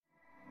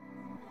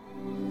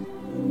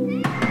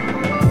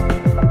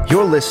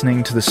You're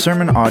listening to the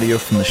sermon audio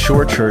from the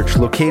Shore Church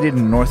located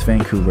in North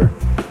Vancouver.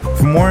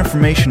 For more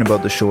information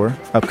about the Shore,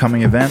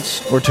 upcoming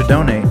events, or to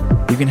donate,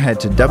 you can head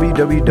to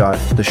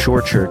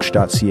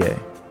www.theshorechurch.ca.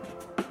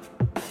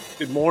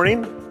 Good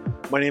morning.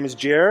 My name is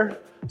Jer.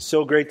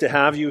 So great to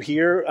have you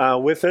here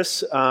with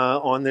us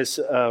on this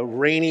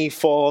rainy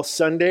fall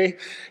Sunday.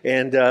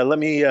 And let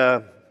me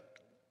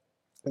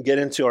get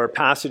into our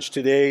passage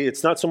today.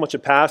 It's not so much a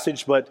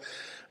passage, but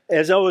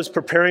as I was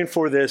preparing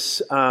for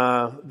this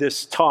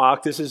this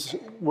talk,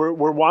 we're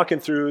walking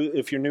through.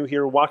 If you're new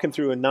here, we're walking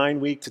through a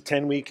 9-week to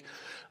 10-week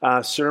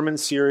sermon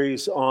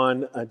series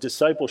on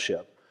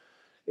discipleship,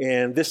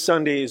 and this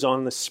Sunday is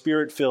on the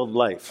Spirit-filled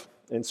life.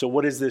 And so,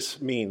 what does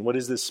this mean? What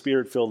is this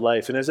Spirit-filled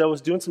life? And as I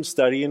was doing some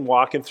study and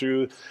walking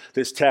through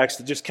this text,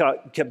 it just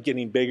kept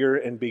getting bigger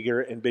and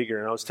bigger and bigger.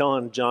 And I was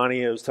telling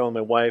Johnny, I was telling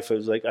my wife, I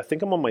was like, I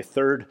think I'm on my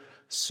third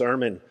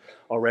sermon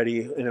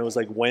already, and it was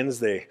like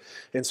Wednesday.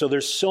 And so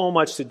there's so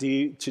much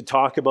to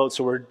talk about,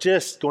 so we're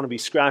just going to be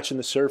scratching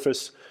the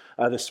surface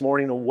this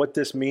morning on what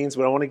this means,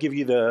 but I want to give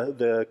you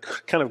the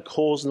kind of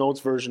Coles Notes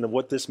version of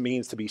what this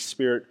means to be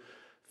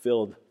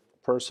Spirit-filled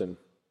person.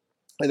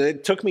 And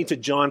it took me to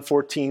John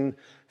 14,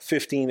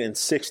 15, and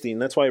 16.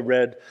 That's why I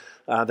read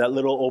that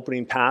little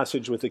opening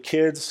passage with the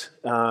kids,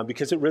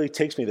 because it really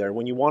takes me there.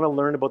 When you want to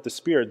learn about the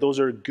Spirit, those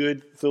are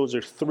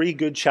three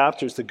good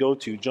chapters to go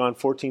to, John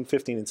 14,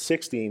 15, and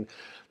 16,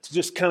 to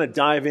just kind of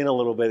dive in a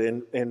little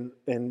bit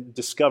and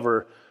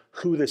discover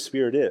who the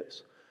Spirit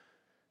is.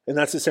 And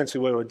that's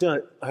essentially what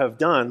I have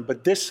done.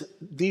 But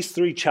these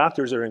three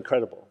chapters are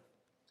incredible.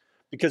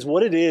 Because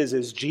what it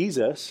is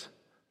Jesus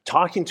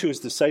talking to his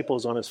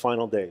disciples on his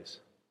final days.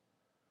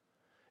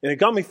 And it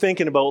got me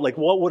thinking about, like,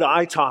 what would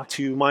I talk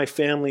to my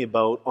family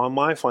about on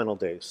my final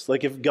days?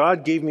 Like, if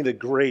God gave me the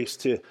grace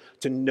to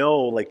know,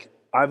 like,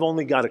 I've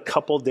only got a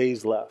couple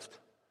days left,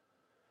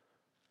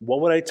 what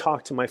would I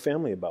talk to my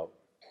family about?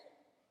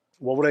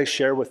 What would I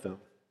share with them?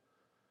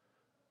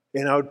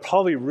 And I would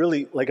probably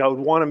really, I would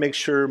want to make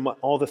sure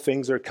all the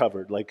things are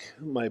covered. Like,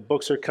 my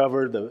books are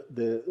covered,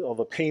 all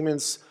the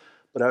payments.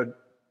 But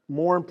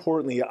more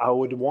importantly, I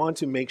would want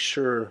to make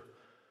sure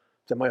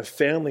that my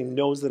family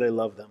knows that I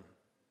love them.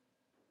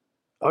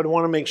 I would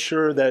want to make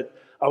sure that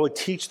I would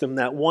teach them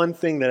that one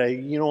thing that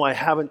I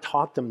haven't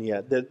taught them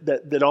yet.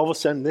 That all of a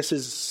sudden this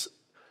is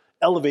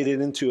elevated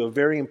into a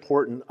very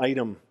important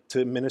item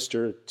to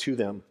minister to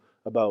them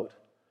about.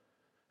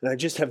 And I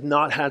just have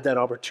not had that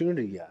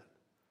opportunity yet.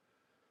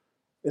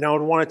 And I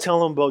would want to tell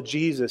them about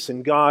Jesus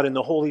and God and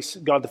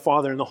God the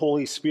Father and the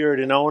Holy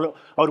Spirit. And I would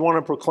want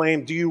to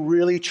proclaim, do you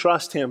really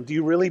trust him? Do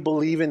you really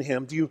believe in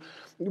him?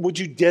 Would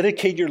you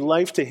dedicate your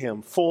life to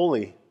him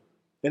fully?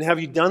 And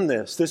have you done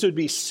this? This would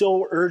be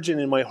so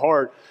urgent in my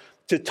heart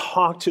to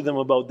talk to them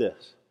about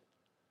this.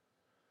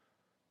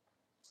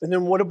 And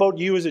then what about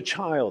you as a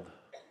child?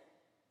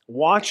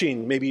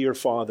 Watching maybe your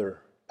father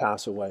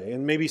pass away.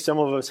 And maybe some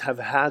of us have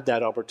had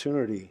that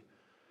opportunity.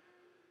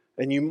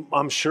 And you,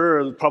 I'm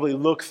sure, probably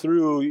look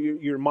through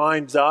your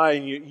mind's eye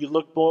and you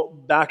look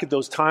back at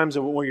those times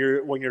when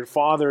your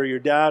father or your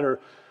dad or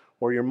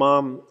your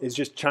mom is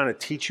just trying to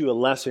teach you a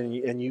lesson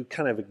and you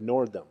kind of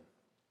ignored them.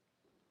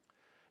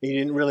 You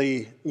didn't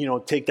really,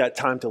 take that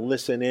time to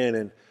listen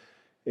in,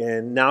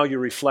 and now you're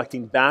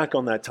reflecting back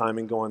on that time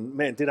and going,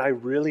 man, did I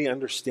really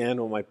understand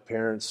what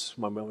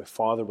my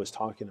father was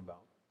talking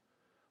about?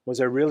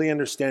 Was I really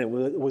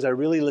understanding? Was I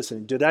really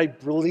listening? Did I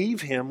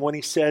believe him when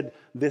he said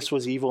this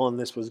was evil and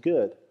this was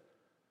good?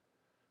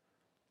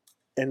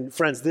 And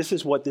friends, this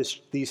is what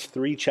these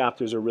three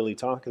chapters are really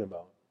talking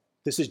about.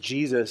 This is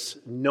Jesus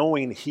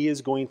knowing he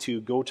is going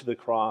to go to the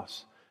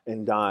cross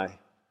and die.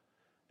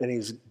 And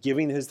he's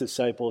giving his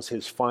disciples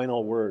his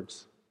final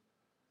words.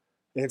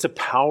 And it's a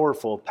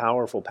powerful,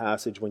 powerful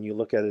passage when you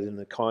look at it in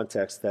the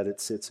context that it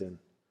sits in.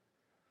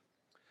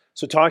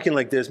 So talking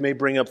like this may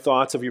bring up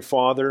thoughts of your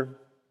father,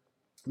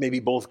 maybe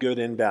both good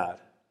and bad.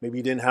 Maybe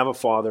you didn't have a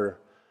father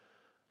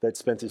that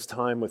spent his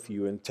time with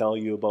you and tell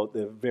you about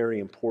the very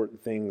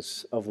important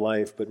things of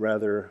life, but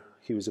rather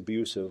he was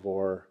abusive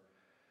or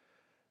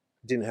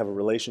didn't have a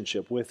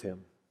relationship with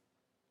him.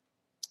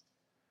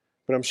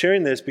 But I'm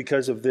sharing this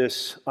because of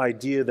this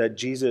idea that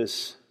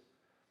Jesus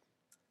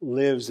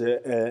lives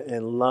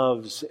and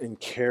loves and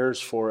cares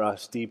for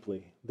us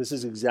deeply. This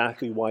is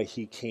exactly why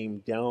he came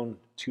down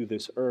to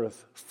this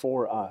earth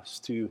for us,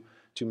 to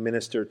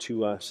minister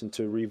to us and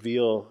to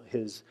reveal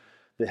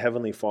the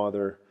Heavenly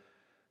Father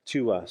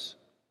to us.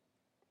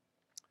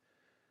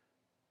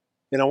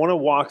 And I want to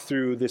walk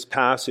through this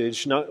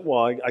passage.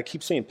 I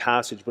keep saying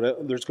passage,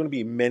 but there's going to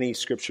be many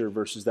scripture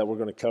verses that we're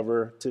going to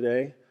cover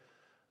today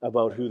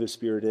about who the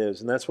Spirit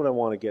is, and that's what I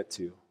want to get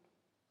to.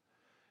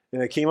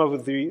 And I came up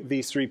with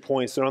these 3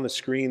 points. They're on the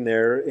screen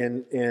there,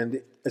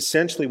 and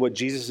essentially what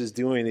Jesus is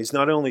doing, he's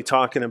not only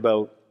talking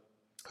about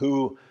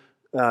who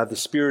the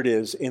Spirit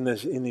is in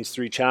these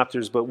 3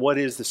 chapters, but what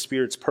is the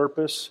Spirit's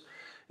purpose,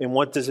 and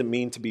what does it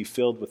mean to be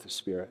filled with the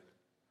Spirit?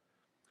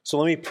 So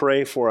let me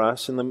pray for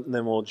us, and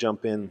then we'll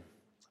jump in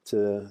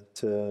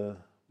to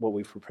what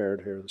we've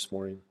prepared here this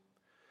morning.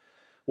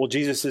 Well,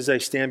 Jesus, as I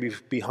stand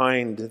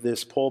behind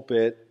this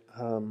pulpit,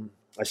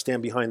 I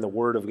stand behind the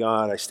Word of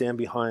God. I stand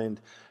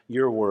behind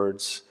your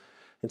words.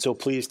 And so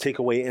please take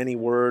away any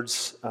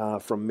words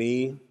from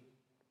me,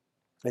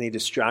 any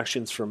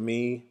distractions from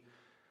me.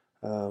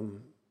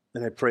 And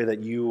I pray that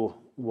you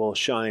will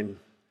shine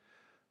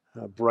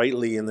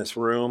brightly in this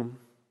room,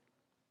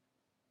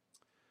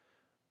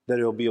 that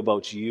it will be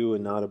about you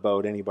and not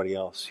about anybody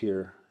else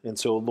here. And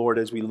so, Lord,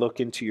 as we look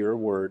into your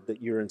word,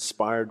 that your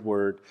inspired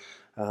word,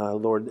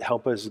 Lord,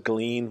 help us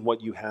glean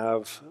what you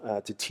have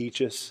to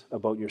teach us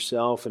about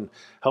yourself, and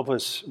help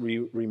us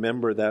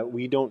remember that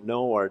we don't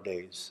know our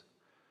days,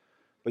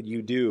 but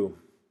you do.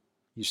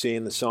 You say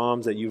in the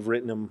Psalms that you've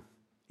written them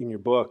in your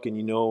book, and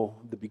you know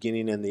the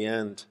beginning and the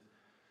end.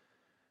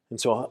 And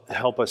so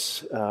help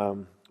us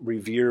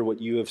revere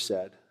what you have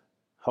said.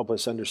 Help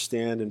us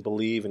understand and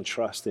believe and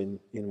trust in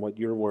what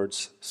your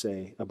words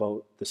say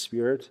about the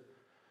Spirit,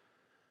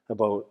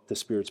 about the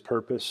Spirit's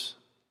purpose,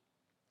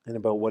 and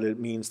about what it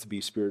means to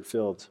be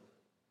Spirit-filled.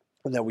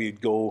 And that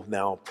we'd go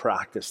now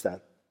practice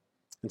that.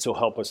 And so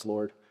help us,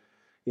 Lord,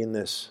 in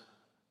this.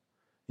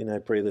 And I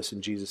pray this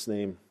in Jesus'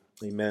 name.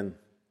 Amen.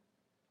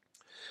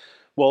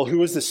 Well,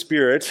 who is the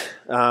Spirit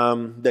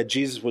that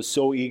Jesus was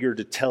so eager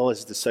to tell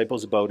his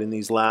disciples about in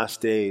these last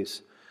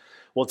days?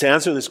 Well, to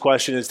answer this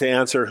question is to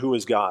answer who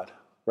is God,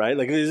 right?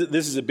 Like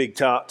this is a big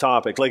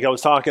topic. Like I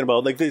was talking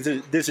about, like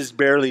this is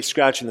barely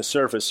scratching the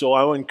surface. So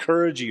I will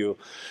encourage you,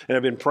 and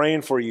I've been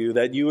praying for you,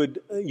 that you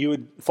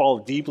would fall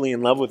deeply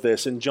in love with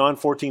this. And John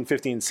 14,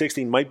 15,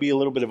 16 might be a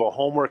little bit of a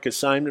homework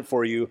assignment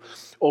for you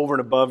over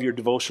and above your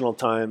devotional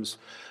times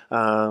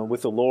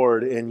with the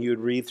Lord, and you'd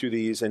read through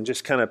these and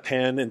just kind of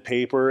pen and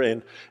paper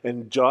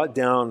and jot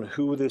down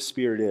who this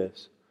Spirit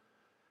is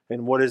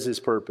and what is his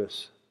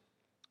purpose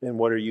and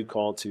what are you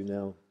called to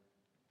now.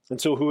 And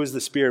so who is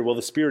the Spirit? Well,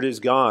 the Spirit is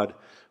God.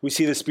 We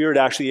see the Spirit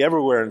actually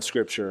everywhere in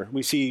Scripture.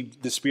 We see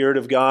the Spirit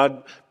of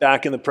God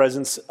back in the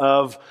presence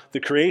of the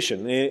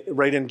creation.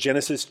 Right in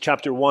Genesis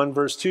chapter 1,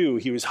 verse 2,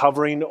 he was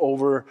hovering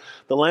over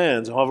the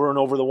lands, hovering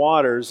over the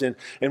waters. And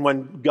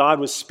when God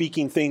was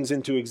speaking things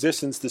into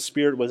existence, the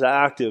Spirit was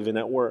active and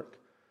at work.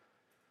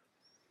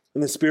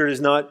 And the Spirit is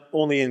not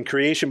only in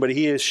creation, but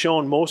he is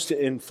shown most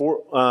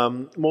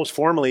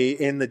formally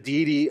in the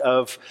deity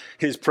of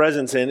his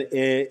presence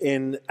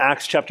in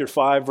Acts chapter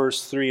 5,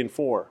 verse 3 and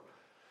 4.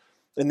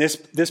 And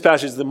this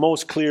passage is the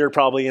most clear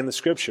probably in the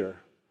Scripture.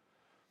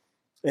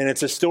 And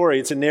it's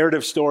a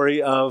narrative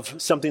story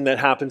of something that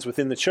happens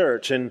within the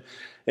church. And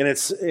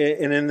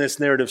in this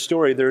narrative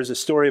story, there's a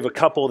story of a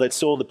couple that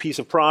sold a piece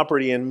of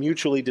property and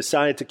mutually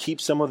decided to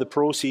keep some of the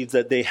proceeds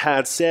that they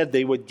had said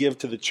they would give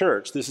to the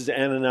church. This is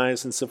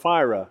Ananias and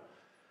Sapphira.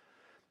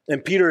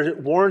 And Peter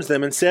warns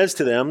them and says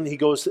to them, he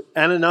goes,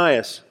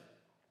 Ananias,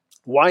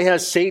 why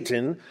has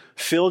Satan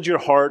filled your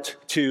heart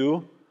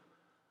to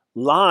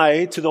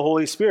lie to the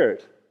Holy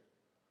Spirit?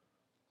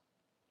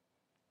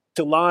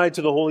 To lie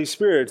to the Holy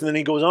Spirit. And then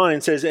he goes on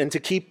and says, and to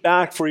keep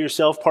back for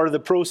yourself part of the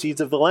proceeds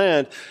of the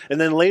land.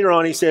 And then later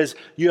on he says,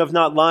 you have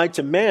not lied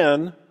to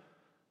man,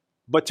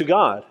 but to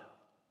God.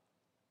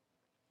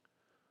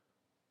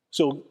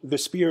 So the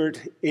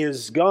Spirit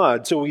is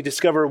God. So we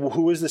discover,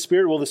 who is the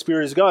Spirit? Well, the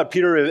Spirit is God.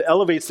 Peter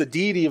elevates the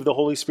deity of the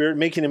Holy Spirit,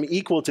 making him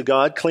equal to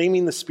God,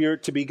 claiming the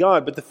Spirit to be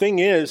God. But the thing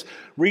is,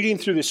 reading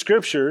through the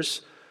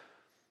Scriptures,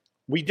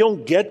 we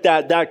don't get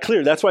that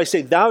clear. That's why I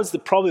say that was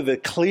probably the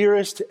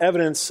clearest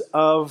evidence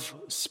of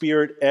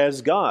Spirit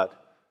as God.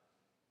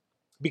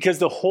 Because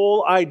the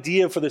whole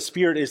idea for the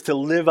Spirit is to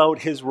live out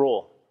his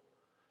role.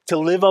 To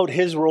live out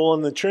his role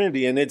in the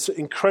Trinity. And it's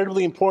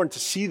incredibly important to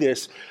see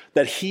this,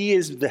 that he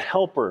is the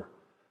helper.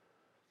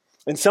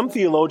 And some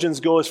theologians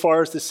go as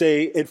far as to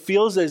say, it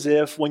feels as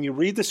if when you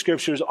read the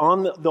Scriptures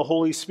on the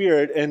Holy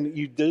Spirit and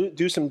you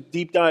do some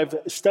deep dive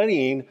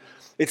studying,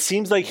 it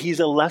seems like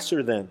he's a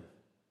lesser than.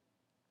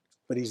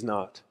 But he's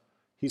not.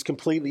 He's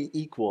completely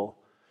equal.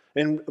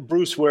 And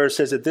Bruce Ware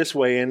says it this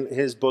way in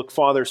his book,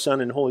 Father,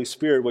 Son, and Holy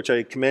Spirit, which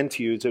I commend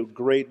to you. It's a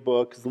great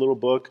book. It's a little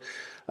book,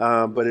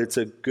 but it's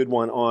a good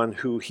one on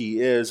who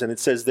he is. And it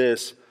says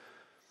this.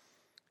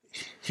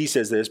 He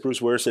says this, Bruce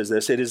Ware says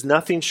this, it is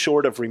nothing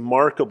short of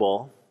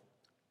remarkable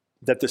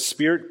that the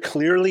Spirit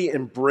clearly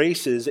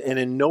embraces and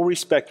in no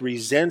respect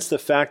resents the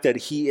fact that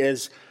he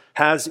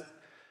has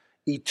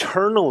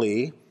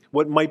eternally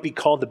what might be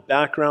called the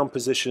background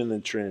position in the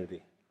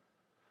Trinity.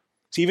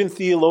 So even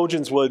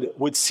theologians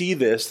would see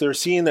this. They're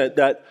seeing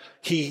that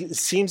he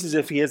seems as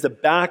if he has the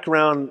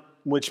background,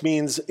 which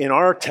means in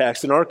our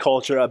text, in our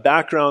culture, a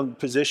background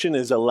position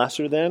is a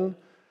lesser than.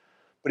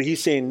 But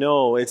he's saying,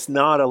 no, it's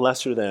not a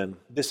lesser than.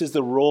 This is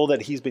the role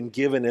that he's been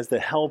given as the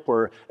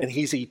helper, and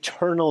he's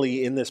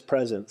eternally in this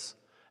presence.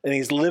 And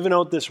he's living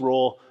out this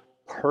role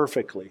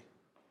perfectly,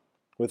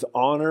 with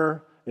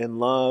honor and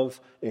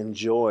love and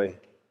joy.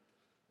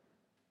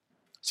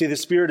 See, the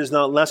Spirit is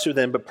not lesser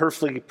than, but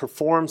perfectly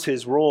performs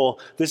his role.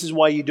 This is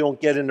why you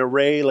don't get an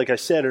array, like I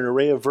said, an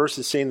array of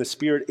verses saying the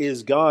Spirit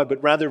is God,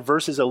 but rather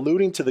verses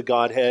alluding to the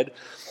Godhead,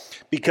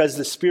 because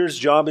the Spirit's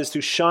job is to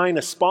shine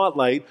a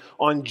spotlight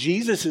on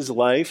Jesus'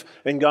 life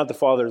and God the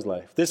Father's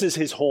life. This is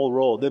his whole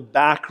role. The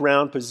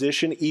background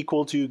position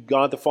equal to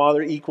God the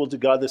Father, equal to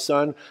God the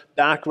Son.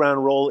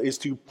 Background role is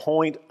to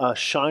point a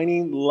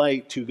shining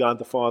light to God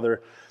the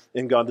Father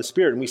and God the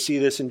Spirit. And we see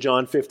this in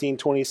John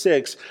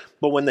 15:26.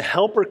 But when the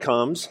Helper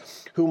comes,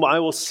 whom I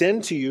will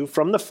send to you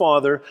from the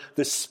Father,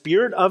 the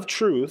Spirit of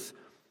truth,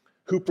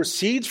 who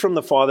proceeds from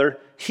the Father,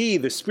 he,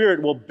 the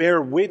Spirit, will bear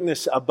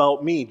witness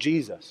about me,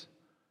 Jesus.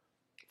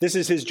 This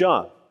is his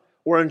job.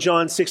 Or in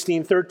John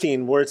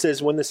 16:13, where it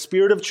says, when the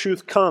Spirit of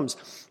truth comes,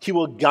 he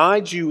will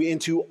guide you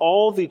into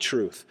all the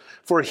truth.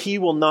 For he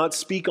will not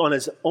speak on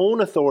his own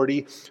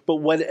authority, but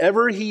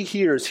whatever he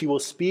hears, he will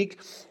speak,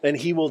 and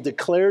he will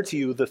declare to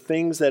you the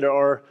things that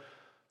are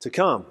to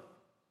come.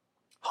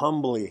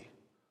 Humbly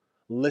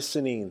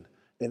listening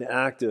and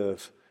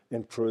active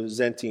in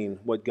presenting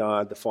what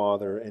God the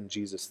Father and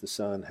Jesus the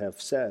Son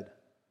have said.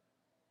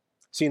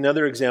 See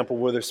another example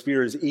where the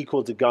Spirit is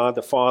equal to God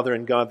the Father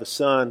and God the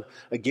Son.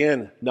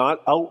 Again,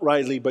 not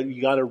outrightly, but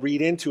you got to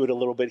read into it a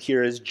little bit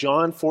here, is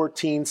John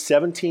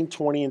 14:17,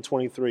 20, and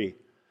 23.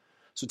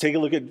 So take a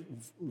look at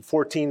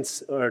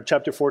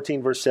chapter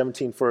 14, verse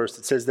 17 first.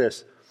 It says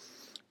this,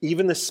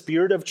 even the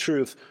Spirit of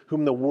truth,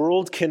 whom the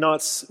world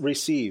cannot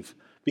receive,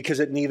 because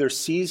it neither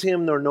sees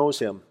him nor knows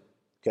him.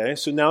 Okay,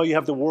 so now you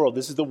have the world.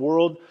 This is the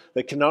world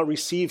that cannot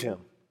receive him.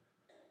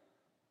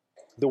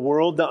 The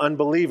world, the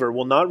unbeliever,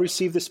 will not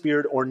receive the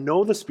Spirit or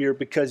know the Spirit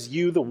because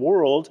you, the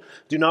world,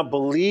 do not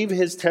believe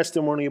his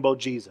testimony about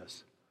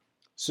Jesus.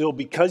 So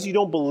because you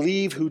don't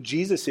believe who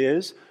Jesus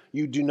is,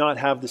 you do not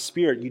have the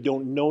Spirit. You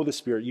don't know the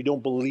Spirit. You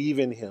don't believe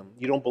in him.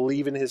 You don't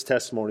believe in his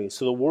testimony.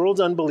 So the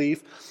world's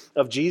unbelief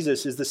of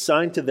Jesus is the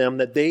sign to them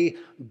that they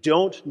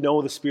don't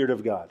know the Spirit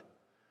of God.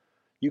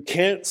 You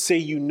can't say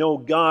you know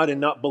God and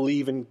not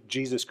believe in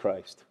Jesus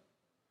Christ.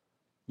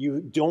 You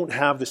don't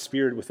have the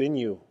Spirit within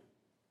you.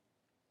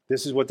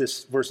 This is what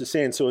this verse is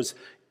saying.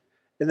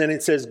 And then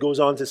it goes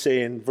on to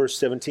say in verse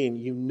 17,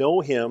 you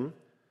know him,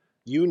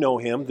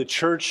 the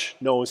church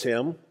knows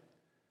him,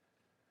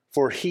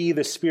 for he,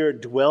 the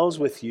Spirit, dwells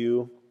with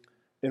you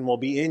and will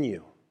be in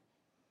you.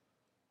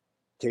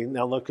 Okay,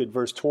 now look at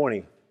verse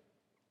 20.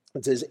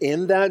 It says,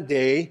 in that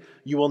day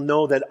you will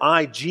know that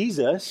I,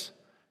 Jesus,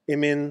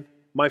 am in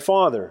my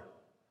Father,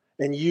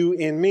 and you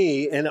in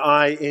me, and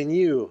I in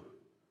you.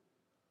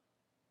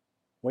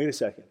 Wait a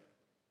second.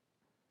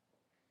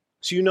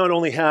 So you not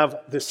only have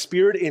the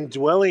Spirit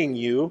indwelling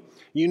you,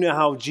 you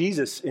now have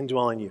Jesus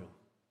indwelling you.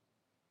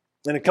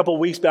 And a couple of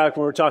weeks back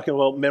when we were talking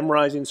about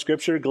memorizing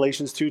Scripture,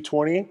 Galatians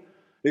 2:20, it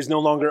is no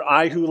longer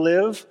I who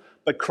live,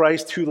 but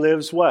Christ who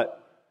lives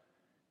what?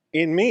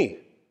 In me.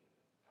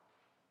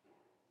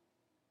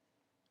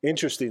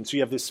 Interesting. So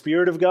you have the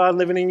Spirit of God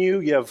living in you,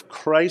 you have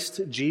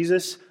Christ,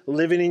 Jesus,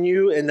 living in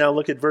you, and now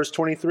look at verse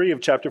 23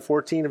 of chapter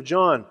 14 of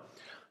John.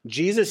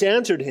 Jesus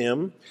answered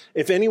him,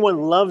 if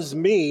anyone loves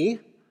me,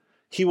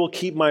 he will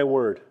keep my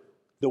word.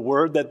 The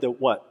word that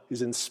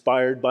is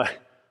inspired by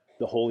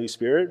the Holy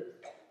Spirit.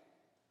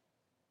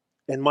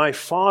 And my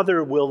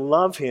Father will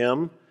love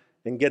him,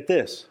 and get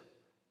this,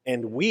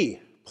 and we,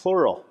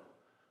 plural,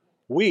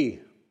 we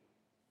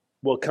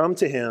will come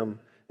to him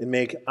and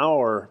make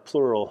our,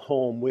 plural,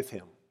 home with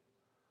him.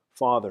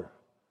 Father,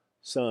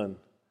 Son,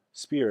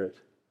 Spirit,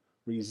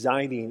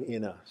 residing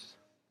in us.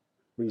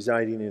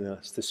 Residing in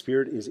us. The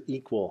Spirit is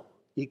equal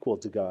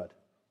to God.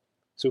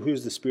 So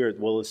who's the Spirit?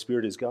 Well, the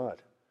Spirit is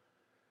God.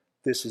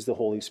 This is the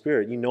Holy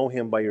Spirit. You know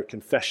him by your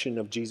confession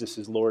of Jesus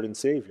as Lord and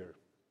Savior.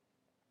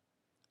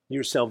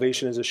 Your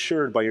salvation is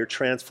assured by your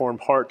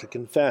transformed heart to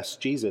confess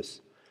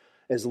Jesus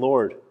as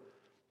Lord,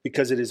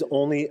 because it is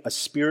only a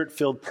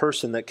Spirit-filled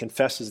person that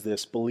confesses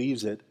this,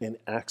 believes it, and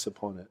acts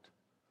upon it.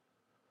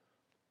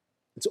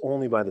 It's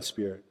only by the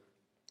Spirit.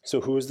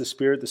 So who is the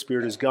Spirit? The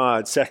Spirit is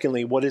God.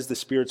 Secondly, what is the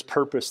Spirit's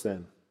purpose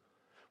then?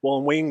 Well,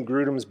 in Wayne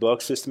Grudem's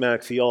book,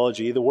 Systematic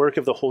Theology, the work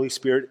of the Holy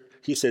Spirit,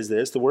 he says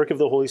this, the work of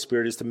the Holy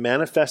Spirit is to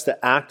manifest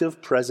the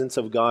active presence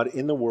of God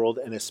in the world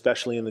and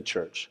especially in the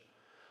church.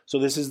 So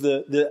this is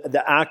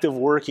the active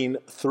working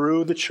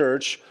through the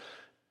church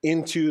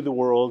into the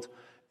world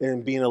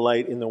and being a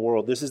light in the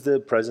world. This is the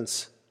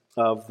presence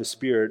of the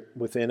Spirit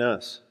within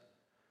us.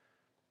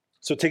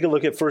 So take a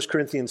look at 1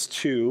 Corinthians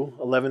 2,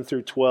 11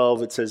 through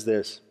 12. It says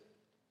this,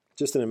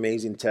 just an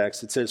amazing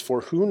text. It says,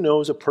 for who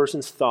knows a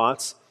person's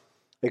thoughts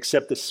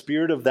except the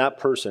spirit of that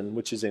person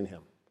which is in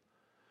him?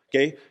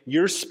 Okay,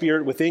 your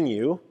spirit within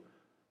you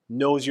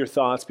knows your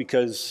thoughts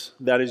because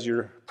that is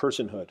your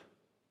personhood.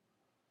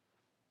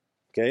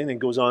 Okay, and it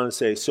goes on to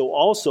say, so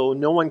also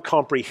no one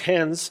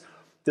comprehends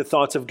the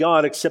thoughts of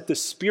God except the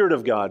Spirit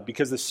of God,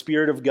 because the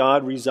Spirit of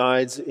God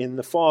resides in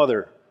the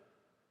Father.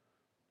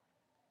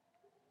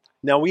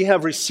 Now we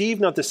have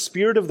received not the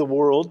spirit of the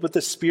world, but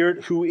the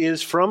Spirit who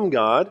is from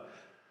God,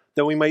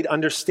 that we might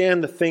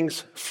understand the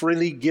things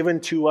freely given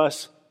to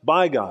us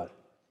by God.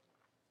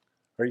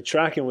 Are you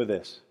tracking with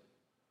this?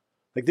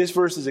 Like, this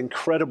verse is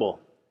incredible.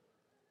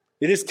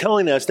 It is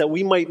telling us that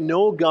we might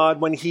know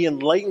God when he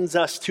enlightens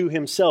us to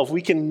himself.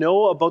 We can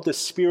know about the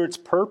Spirit's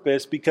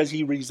purpose because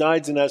he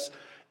resides in us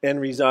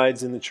and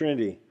resides in the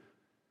Trinity.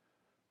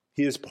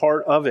 He is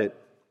part of it.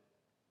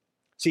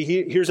 See,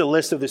 here's a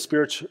list of the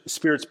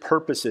Spirit's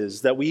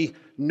purposes that we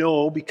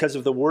know because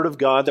of the Word of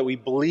God, that we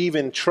believe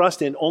and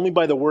trust in only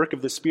by the work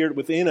of the Spirit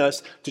within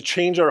us to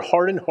change our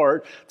hardened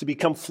heart, to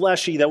become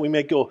fleshy, that we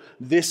may go,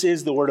 this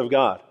is the Word of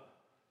God.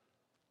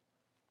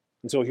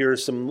 And so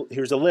here's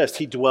a list.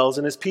 He dwells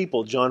in his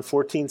people. John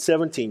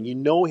 14:17. You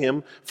know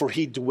him, for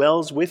he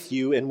dwells with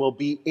you and will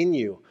be in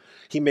you.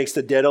 He makes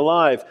the dead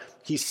alive.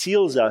 He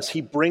seals us.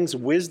 He brings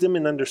wisdom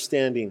and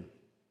understanding.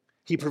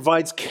 He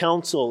provides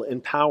counsel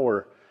and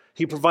power.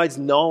 He provides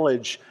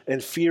knowledge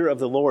and fear of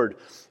the Lord.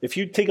 If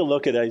you take a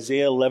look at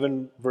Isaiah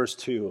 11, verse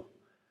 2,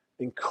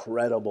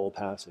 incredible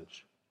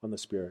passage on the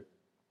Spirit.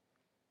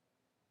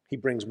 He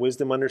brings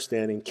wisdom,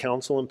 understanding,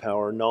 counsel and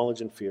power,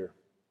 knowledge and fear.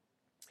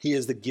 He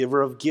is the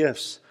giver of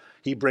gifts.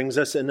 He brings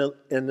us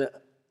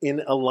in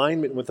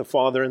alignment with the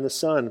Father and the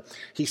Son.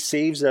 He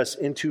saves us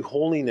into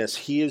holiness.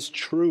 He is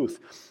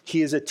truth.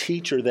 He is a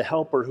teacher, the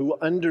helper who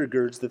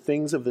undergirds the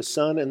things of the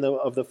Son and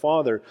of the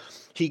Father.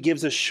 He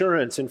gives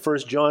assurance. In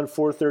 1 John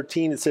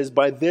 4:13, it says,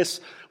 by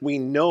this we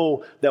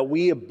know that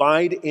we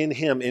abide in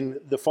him, in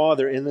the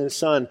Father, in the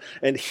Son,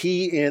 and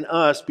he in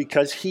us,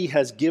 because he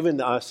has given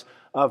us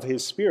of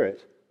his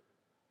Spirit.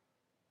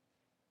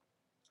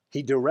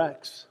 He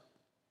directs.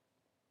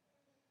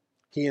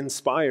 He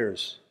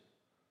inspires.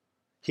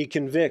 He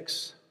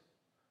convicts,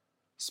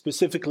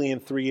 specifically in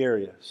 3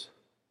 areas.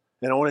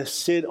 And I want to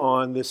sit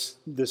on this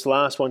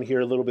last one here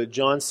a little bit.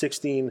 John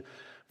 16,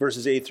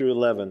 verses 8 through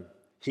 11.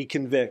 He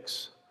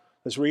convicts.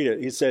 Let's read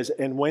it. It says,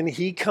 and when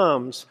he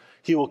comes,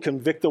 he will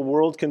convict the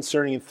world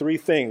concerning 3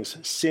 things,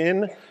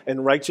 sin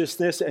and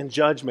righteousness and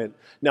judgment.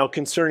 Now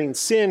concerning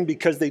sin,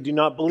 because they do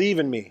not believe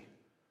in me.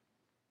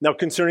 Now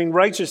concerning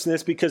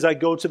righteousness, because I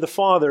go to the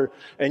Father,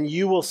 and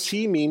you will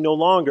see me no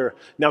longer.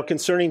 Now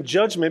concerning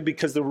judgment,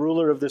 because the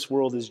ruler of this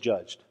world is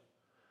judged.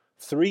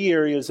 3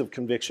 areas of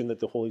conviction that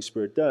the Holy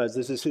Spirit does.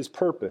 This is his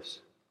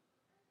purpose.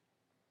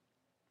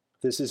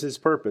 This is his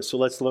purpose. So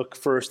let's look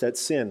first at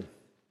sin.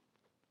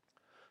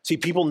 See,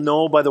 people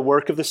know by the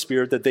work of the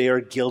Spirit that they are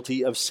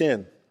guilty of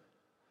sin.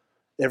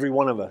 Every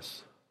one of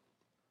us.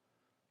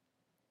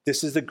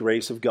 This is the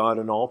grace of God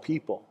in all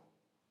people.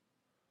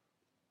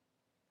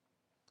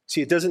 See,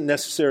 it doesn't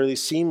necessarily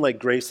seem like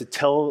grace to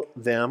tell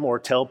them or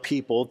tell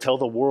people, tell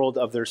the world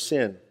of their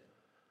sin,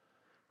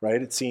 right?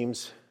 It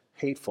seems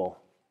hateful.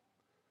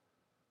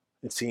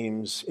 It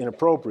seems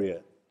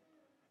inappropriate.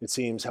 It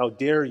seems, how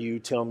dare you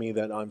tell me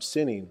that I'm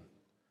sinning?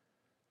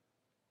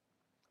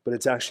 But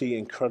it's actually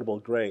incredible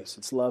grace.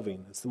 It's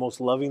loving. It's the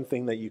most loving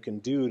thing that you can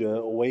do to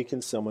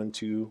awaken someone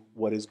to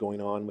what is going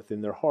on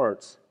within their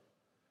hearts.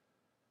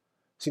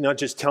 See, not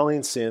just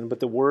telling sin, but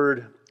the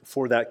word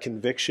for that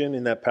conviction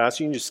in that passage.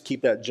 You can just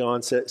keep that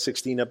John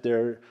 16 up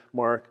there,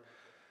 Mark.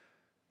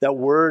 That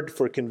word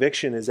for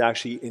conviction is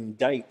actually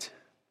indict.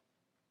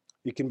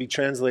 It can be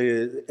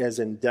translated as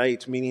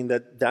indict, meaning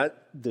that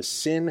the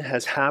sin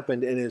has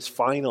happened and is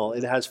final.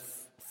 It has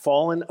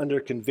fallen under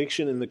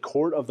conviction in the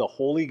court of the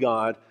holy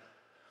God,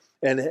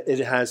 and it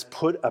has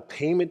put a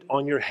payment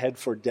on your head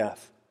for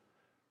death.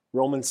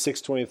 Romans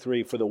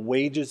 6:23, for the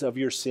wages of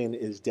your sin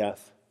is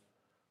death.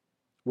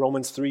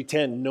 Romans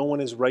 3:10, no one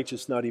is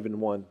righteous, not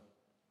even one.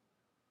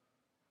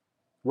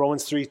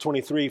 Romans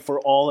 3:23, for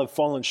all have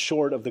fallen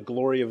short of the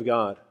glory of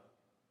God.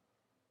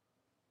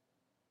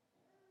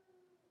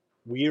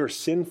 We are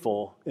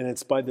sinful, and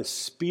it's by the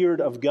Spirit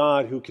of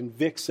God who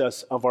convicts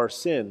us of our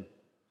sin.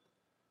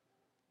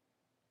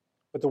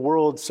 But the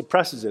world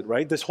suppresses it,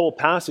 right? This whole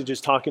passage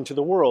is talking to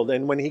the world,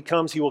 and when he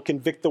comes, he will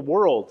convict the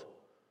world.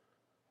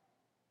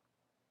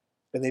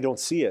 And they don't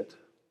see it.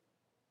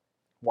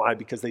 Why?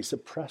 Because they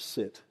suppress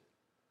it.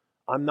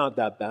 I'm not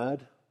that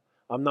bad.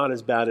 I'm not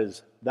as bad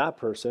as that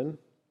person.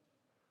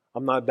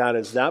 I'm not bad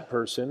as that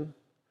person.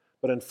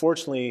 But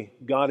unfortunately,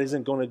 God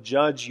isn't going to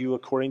judge you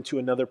according to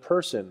another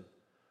person.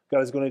 God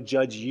is going to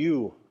judge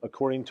you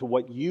according to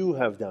what you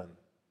have done.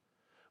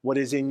 What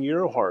is in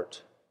your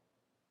heart?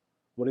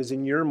 What is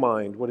in your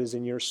mind? What is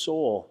in your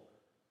soul?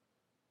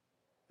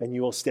 And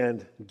you will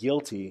stand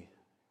guilty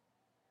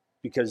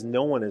because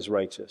no one is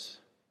righteous.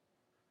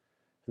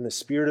 And the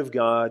Spirit of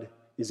God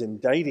is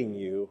indicting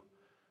you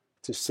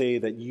to say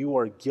that you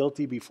are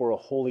guilty before a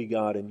holy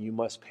God and you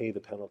must pay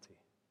the penalty.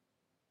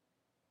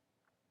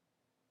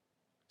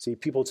 See,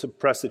 people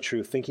suppress the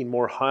truth, thinking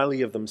more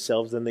highly of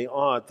themselves than they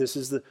ought. This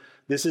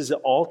is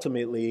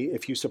ultimately,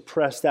 if you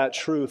suppress that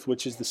truth,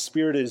 which is the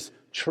Spirit is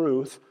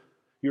truth,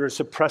 you're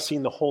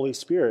suppressing the Holy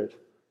Spirit.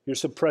 You're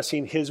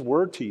suppressing His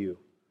word to you.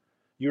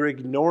 You're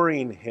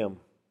ignoring Him.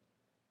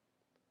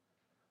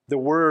 The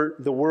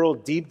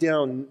world deep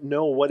down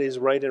know what is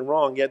right and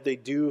wrong, yet they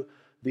do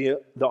the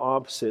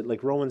opposite.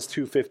 Like Romans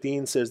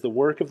 2:15 says, the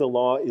work of the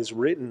law is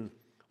written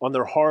on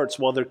their hearts,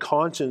 while their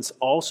conscience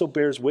also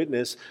bears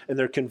witness, and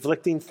their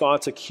conflicting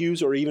thoughts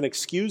accuse or even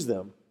excuse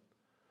them.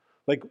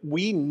 Like,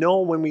 we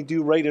know when we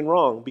do right and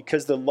wrong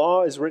because the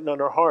law is written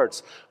on our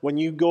hearts. When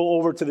you go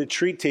over to the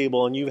treat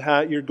table and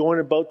you're going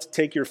about to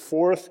take your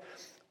fourth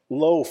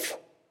loaf,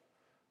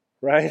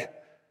 right?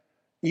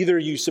 Either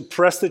you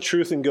suppress the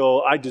truth and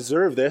go, I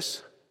deserve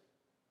this,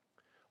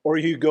 or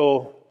you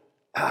go,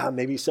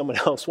 maybe someone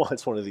else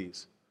wants one of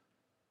these.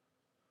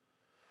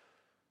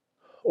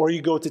 Or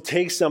you go to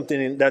take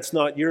something that's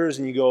not yours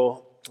and you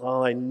go,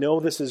 oh, I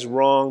know this is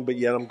wrong, but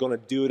yet I'm going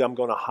to do it. I'm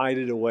going to hide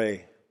it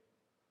away.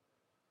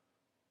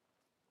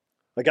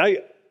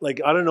 I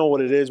don't know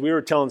what it is. We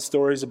were telling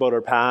stories about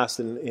our past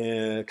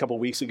and a couple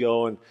of weeks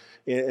ago and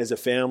as a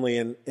family,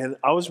 and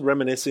I was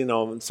reminiscing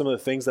on some of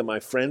the things that my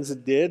friends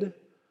did,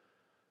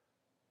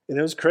 and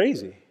it was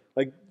crazy.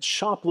 Like,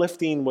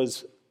 shoplifting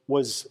was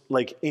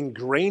like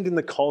ingrained in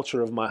the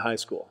culture of my high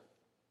school.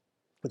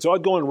 And so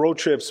I'd go on road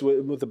trips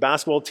with the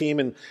basketball team,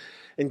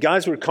 and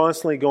guys were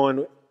constantly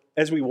going,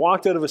 as we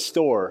walked out of a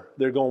store,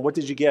 they're going, what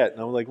did you get?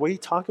 And I'm like, what are you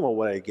talking about,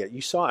 what I get?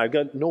 You saw, I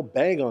got no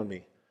bag on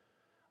me.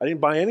 I didn't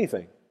buy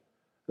anything.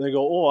 And they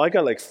go, oh, I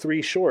got like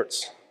 3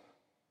 shorts.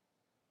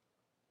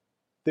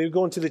 They'd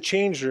go into the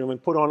change room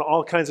and put on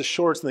all kinds of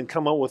shorts and then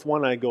come out with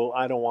one. I go,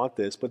 I don't want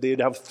this. But they'd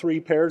have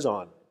 3 pairs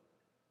on.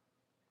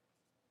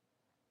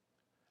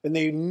 And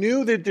they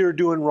knew that they were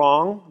doing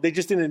wrong. They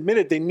just didn't admit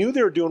it. They knew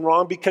they were doing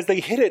wrong because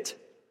they hid it.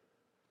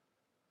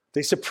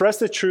 They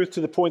suppressed the truth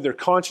to the point their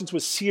conscience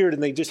was seared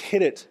and they just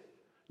hid it,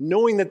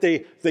 knowing that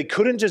they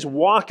couldn't just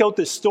walk out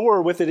the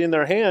store with it in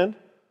their hand.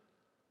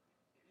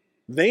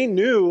 They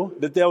knew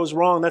that was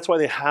wrong. That's why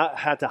they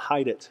had to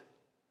hide it.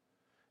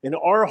 And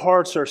our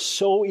hearts are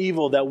so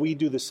evil that we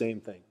do the same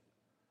thing.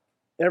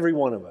 Every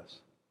one of us.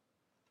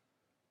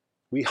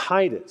 We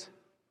hide it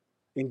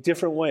in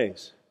different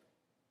ways.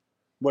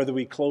 Whether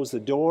we close the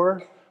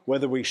door,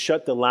 whether we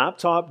shut the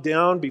laptop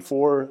down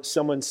before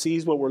someone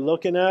sees what we're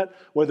looking at,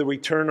 whether we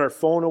turn our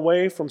phone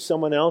away from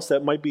someone else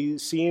that might be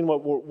seeing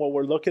what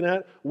we're looking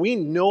at, we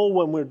know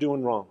when we're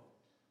doing wrong.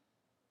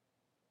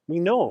 We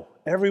know.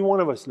 Every one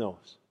of us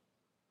knows.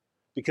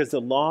 Because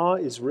the law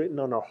is written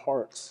on our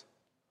hearts.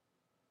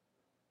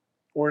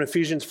 Or in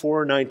Ephesians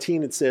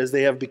 4:19, it says,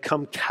 they have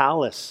become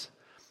callous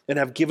and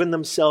have given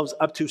themselves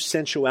up to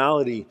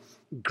sensuality,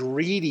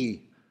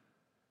 greedy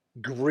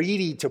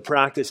to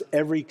practice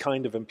every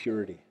kind of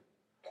impurity.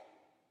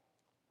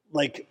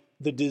 Like,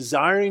 the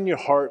desire in your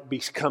heart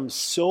becomes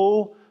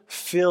so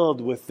filled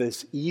with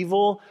this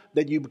evil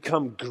that you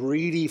become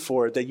greedy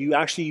for it, that you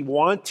actually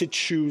want to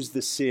choose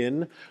the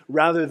sin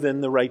rather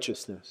than the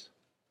righteousness.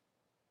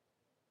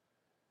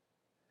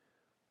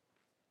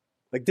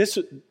 Like this,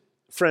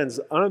 friends,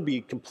 I'm going to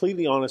be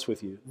completely honest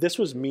with you. This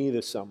was me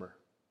this summer.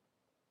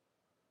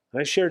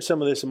 And I shared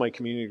some of this in my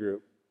community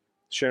group,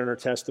 sharing our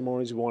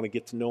testimonies. We want to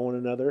get to know one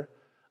another.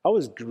 I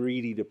was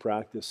greedy to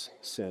practice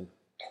sin.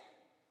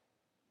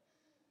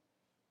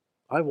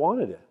 I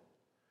wanted it.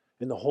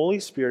 And the Holy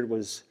Spirit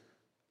was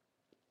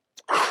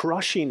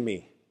crushing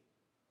me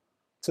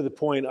to the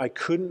point I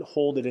couldn't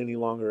hold it any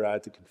longer. I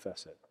had to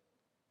confess it.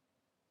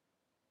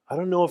 I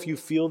don't know if you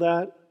feel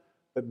that,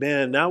 but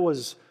man, that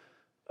was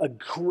a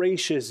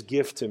gracious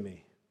gift to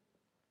me.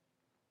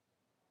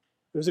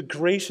 It was a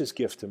gracious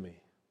gift to me.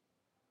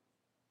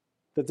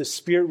 That the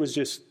Spirit was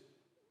just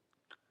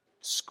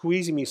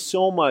squeezing me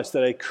so much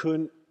that I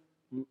couldn't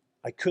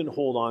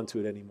hold on to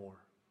it anymore.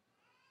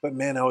 But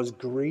man, I was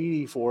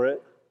greedy for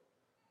it.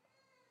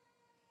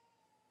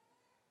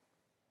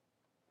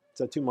 Is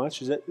that too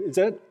much? Is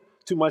that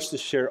too much to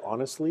share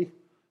honestly?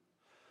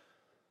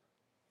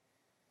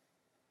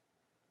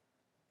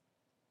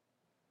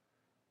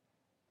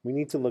 We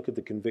need to look at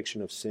the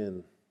conviction of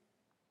sin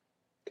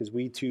because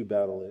we too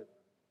battle it.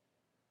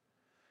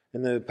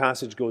 And the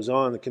passage goes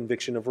on, the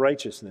conviction of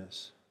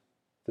righteousness.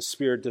 The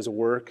Spirit does a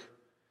work.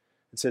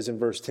 It says in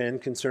verse 10,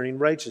 concerning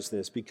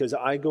righteousness, because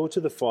I go to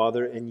the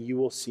Father and you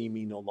will see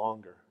me no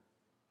longer.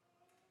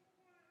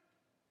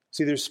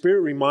 See, the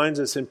Spirit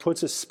reminds us and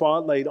puts a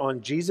spotlight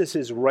on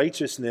Jesus'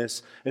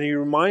 righteousness, and he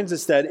reminds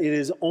us that it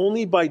is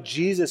only by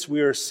Jesus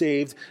we are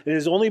saved, and it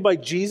is only by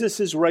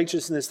Jesus'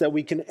 righteousness that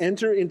we can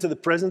enter into the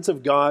presence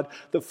of God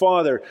the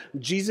Father.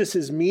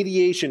 Jesus'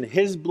 mediation,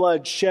 his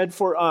blood shed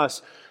for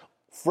us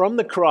from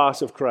the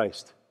cross of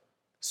Christ,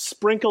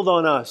 sprinkled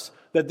on us,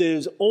 that it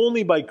is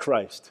only by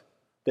Christ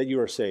that you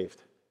are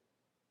saved.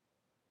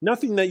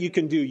 Nothing that you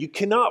can do. You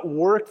cannot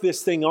work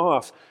this thing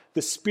off.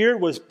 The Spirit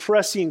was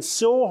pressing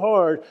so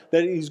hard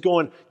that he's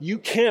going, you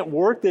can't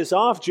work this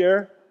off,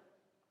 Jer.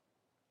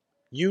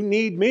 You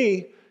need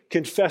me.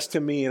 Confess to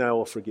me and I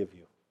will forgive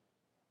you.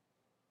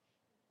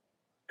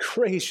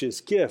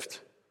 Gracious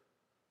gift.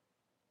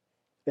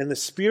 And the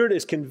Spirit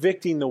is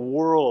convicting the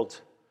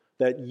world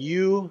that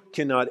you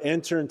cannot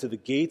enter into the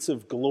gates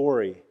of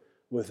glory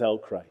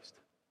without Christ.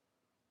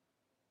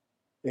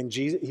 And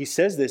Jesus, he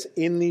says this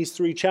in these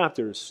 3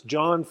 chapters.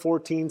 John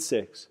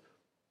 14:6.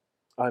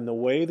 I'm the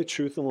way, the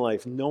truth, and the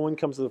life. No one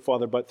comes to the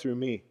Father but through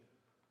me.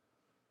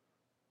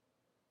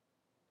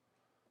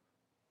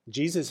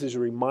 Jesus is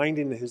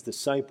reminding his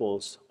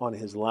disciples on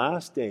his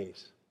last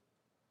days,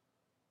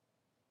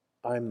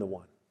 I'm the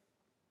one.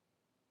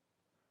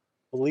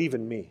 Believe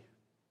in me.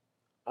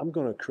 I'm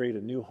going to create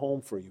a new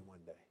home for you one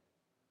day.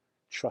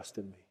 Trust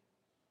in me.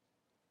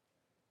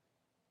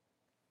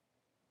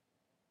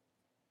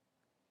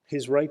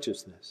 His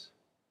righteousness.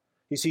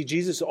 You see,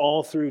 Jesus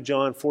all through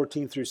John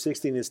 14 through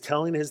 16 is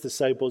telling his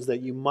disciples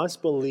that you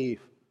must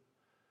believe.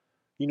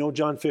 You know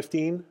John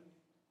 15?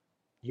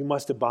 You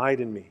must abide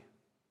in me.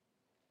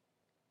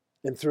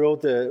 And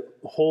throughout the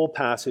whole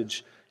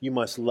passage, you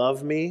must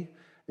love me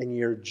and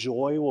your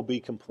joy will be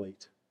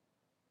complete.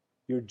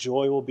 Your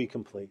joy will be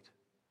complete.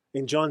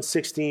 In John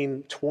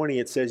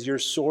 16:20, it says, your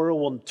sorrow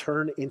will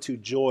turn into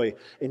joy.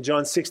 In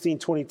John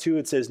 16:22,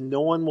 it says, no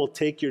one will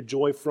take your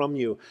joy from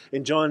you.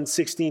 In John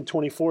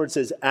 16:24, it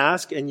says,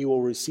 ask and you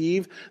will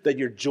receive, that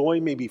your joy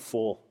may be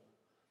full.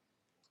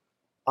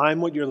 I'm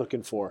what you're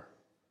looking for.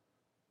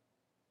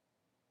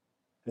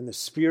 And the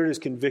Spirit is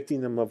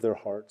convicting them of their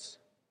hearts,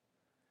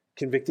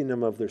 convicting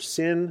them of their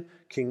sin,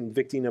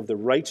 convicting of the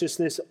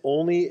righteousness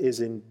only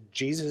is in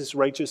Jesus'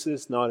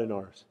 righteousness, not in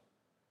ours.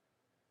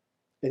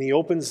 And he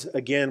opens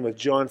again with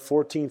John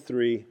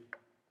 14:3.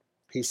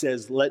 He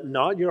says, let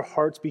not your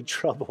hearts be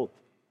troubled.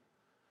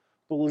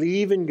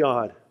 Believe in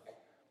God.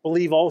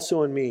 Believe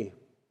also in me.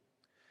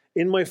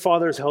 In my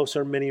Father's house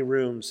are many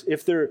rooms.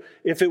 If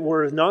it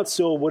were not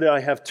so, would I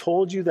have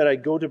told you that I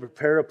go to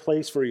prepare a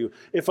place for you?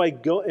 If I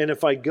go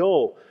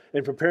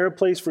and prepare a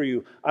place for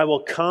you, I will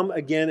come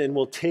again and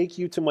will take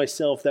you to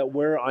myself, that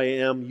where I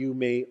am, you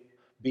may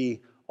be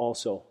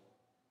also.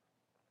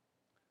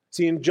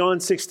 See, in John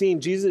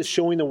 16, Jesus is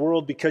showing the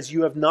world, because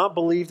you have not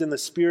believed in the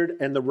Spirit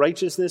and the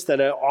righteousness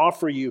that I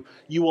offer you,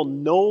 you will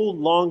no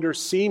longer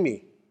see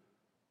me.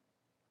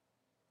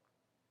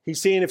 He's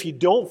saying, if you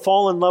don't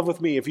fall in love with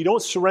me, if you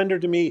don't surrender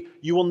to me,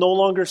 you will no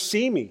longer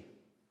see me.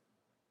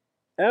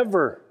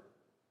 Ever.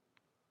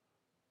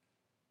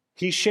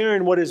 He's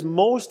sharing what is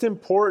most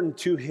important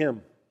to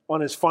him on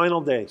his final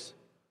days.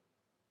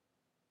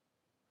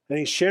 And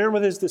he's sharing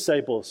with his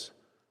disciples,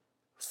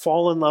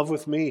 fall in love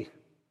with me.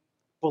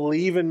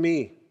 Believe in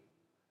me,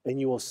 and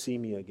you will see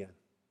me again.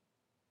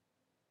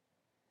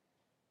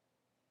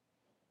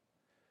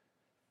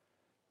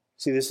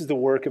 See, this is the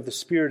work of the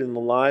Spirit in the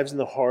lives and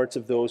the hearts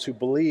of those who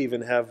believe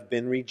and have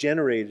been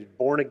regenerated,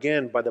 born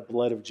again by the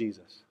blood of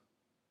Jesus.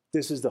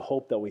 This is the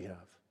hope that we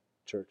have,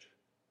 church,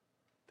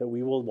 that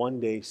we will one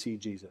day see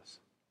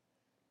Jesus.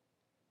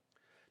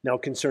 Now,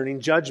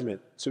 concerning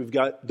judgment, so we've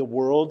got the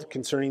world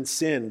concerning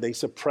sin, they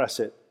suppress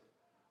it.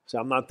 So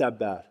I'm not that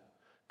bad.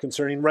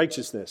 Concerning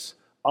righteousness,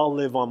 I'll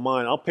live on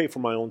mine. I'll pay for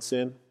my own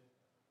sin.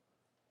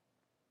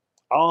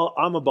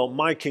 I'm about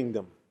my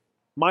kingdom,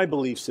 my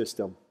belief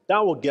system.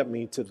 That will get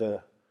me to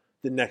the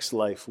next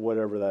life,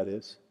 whatever that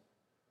is,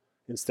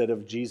 instead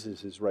of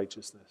Jesus'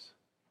 righteousness.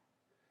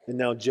 And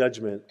now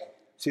judgment.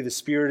 See, the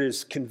Spirit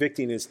is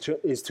convicting, is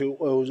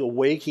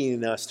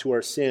awakening us to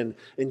our sin,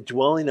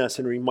 indwelling us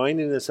and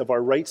reminding us of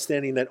our right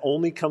standing that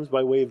only comes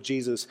by way of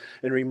Jesus,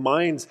 and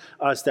reminds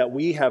us that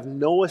we have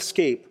no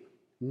escape,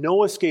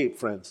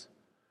 friends,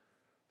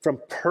 from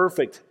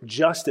perfect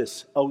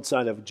justice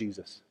outside of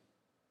Jesus.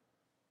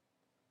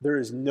 There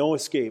is no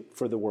escape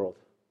for the world.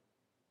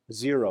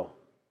 Zero.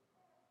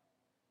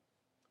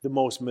 The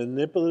most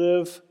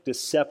manipulative,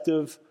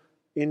 deceptive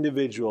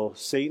individual,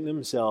 Satan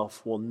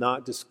himself, will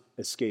not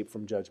escape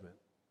from judgment.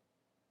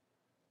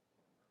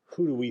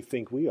 Who do we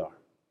think we are?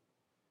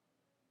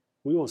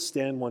 We will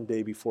stand one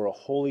day before a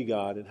holy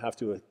God and have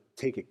to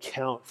take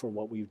account for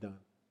what we've done,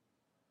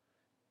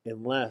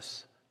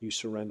 unless you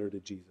surrender to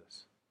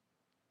Jesus.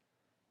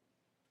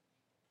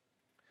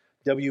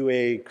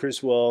 W.A.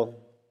 Criswell,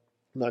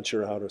 I'm not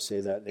sure how to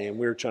say that name.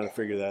 We were trying to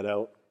figure that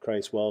out.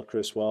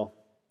 Criswell,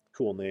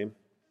 cool name.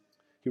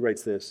 He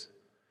writes this.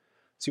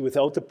 See,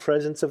 without the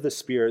presence of the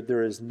Spirit,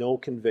 there is no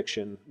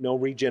conviction, no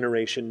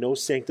regeneration, no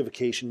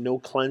sanctification, no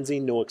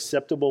cleansing, no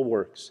acceptable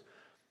works.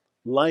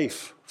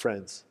 Life,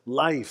 friends,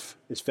 life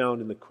is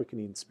found in the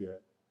quickening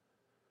Spirit.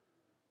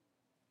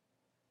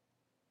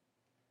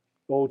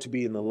 Oh, to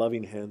be in the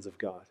loving hands of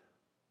God.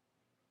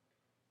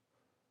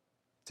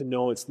 To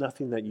know it's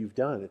nothing that you've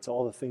done. It's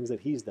all the things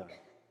that he's done.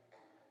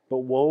 But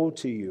woe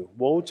to you.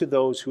 Woe to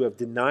those who have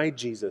denied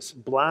Jesus,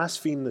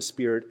 blasphemed the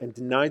Spirit, and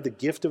denied the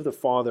gift of the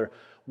Father,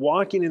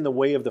 walking in the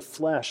way of the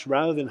flesh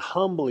rather than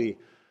humbly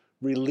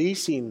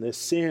releasing the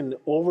sin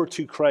over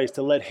to Christ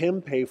to let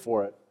him pay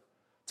for it,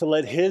 to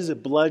let his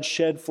blood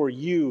shed for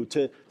you,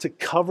 to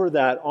cover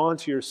that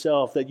onto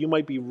yourself, that you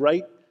might be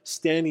right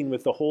standing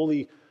with the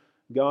holy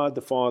God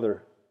the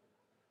Father.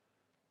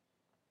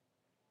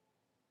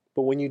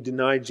 But when you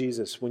deny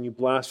Jesus, when you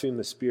blaspheme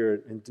the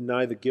Spirit and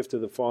deny the gift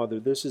of the Father,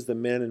 this is the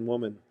man and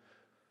woman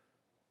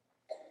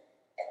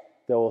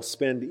that will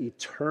spend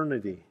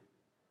eternity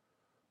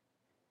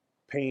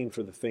paying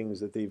for the things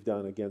that they've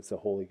done against the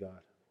holy God.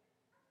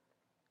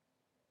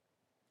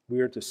 We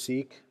are to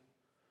seek,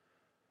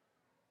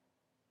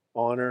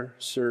 honor,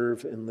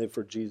 serve, and live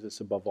for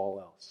Jesus above all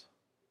else.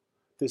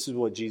 This is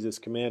what Jesus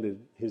commanded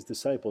his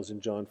disciples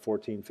in John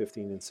 14,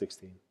 15, and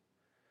 16.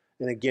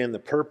 And again, the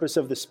purpose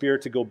of the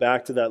Spirit, to go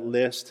back to that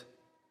list,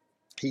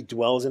 He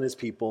dwells in his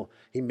people.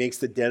 He makes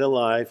the dead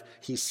alive.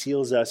 He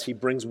seals us. He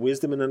brings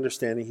wisdom and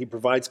understanding. He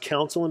provides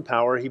counsel and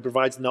power. He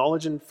provides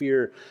knowledge and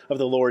fear of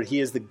the Lord. He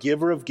is the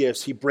giver of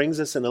gifts. He brings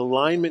us in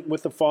alignment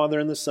with the Father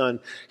and the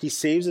Son. He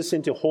saves us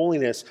into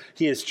holiness.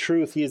 He is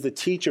truth. He is the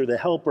teacher, the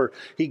helper.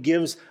 He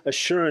gives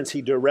assurance.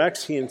 He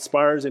directs. He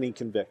inspires, and he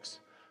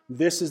convicts.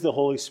 This is the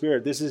Holy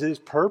Spirit. This is his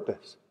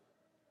purpose.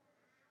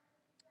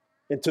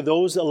 And to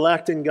those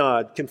elect in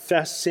God,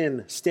 confess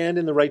sin, stand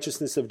in the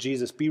righteousness of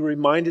Jesus. Be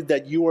reminded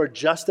that you are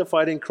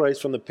justified in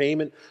Christ from the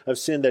payment of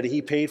sin that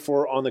he paid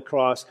for on the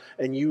cross,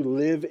 and you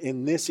live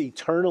in this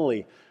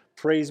eternally.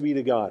 Praise be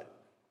to God.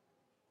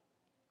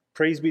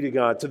 Praise be to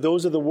God. To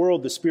those of the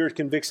world, the Spirit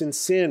convicts in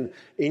sin,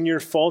 in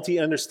your faulty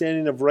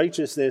understanding of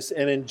righteousness,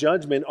 and in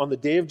judgment on the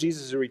day of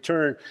Jesus'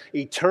 return.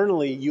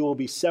 Eternally, you will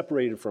be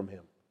separated from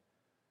him.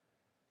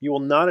 You will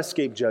not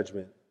escape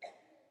judgment.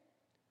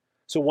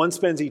 So one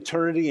spends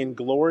eternity in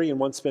glory and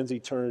one spends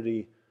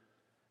eternity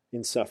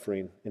in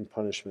suffering and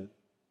punishment.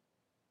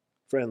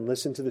 Friend,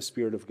 listen to the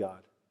Spirit of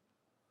God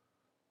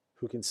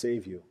who can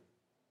save you,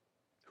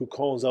 who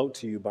calls out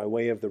to you by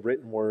way of the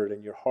written word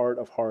in your heart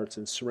of hearts,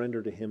 and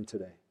surrender to him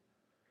today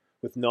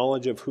with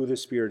knowledge of who the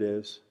Spirit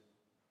is,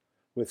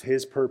 with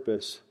his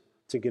purpose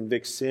to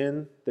convict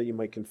sin that you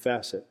might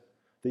confess it,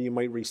 that you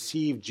might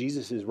receive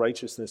Jesus'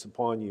 righteousness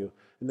upon you,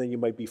 and that you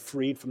might be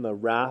freed from the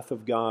wrath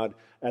of God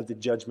at the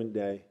judgment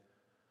day.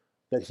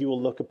 That he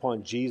will look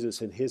upon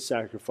Jesus and his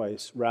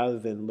sacrifice rather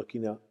than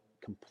looking up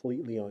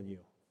completely on you.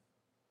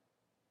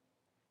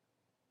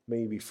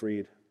 May you be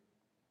freed.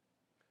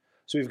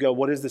 So we've got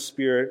what is the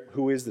Spirit,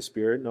 who is the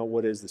Spirit, not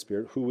what is the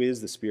Spirit, who is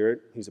the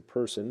Spirit. He's a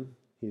person.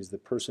 He's the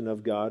person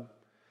of God.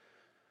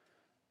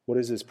 What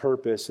is his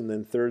purpose? And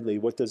then thirdly,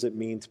 what does it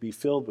mean to be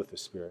filled with the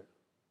Spirit?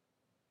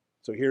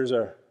 So here's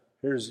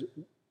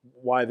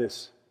why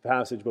this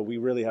passage, but we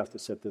really have to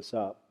set this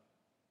up.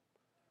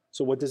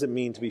 So what does it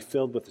mean to be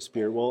filled with the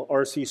Spirit? Well,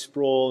 R.C.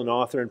 Sproul, an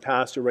author and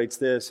pastor, writes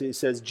this. He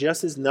says,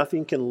 just as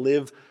nothing can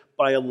live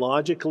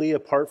biologically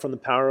apart from the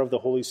power of the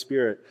Holy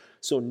Spirit,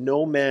 so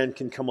no man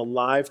can come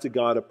alive to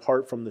God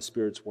apart from the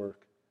Spirit's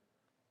work.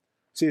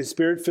 See, the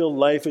Spirit-filled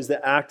life is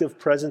the active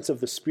presence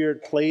of the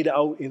Spirit played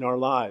out in our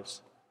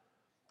lives.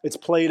 It's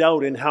played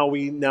out in how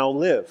we now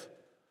live.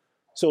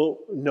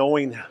 So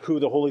knowing who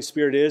the Holy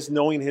Spirit is,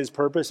 knowing his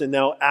purpose, and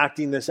now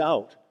acting this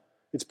out.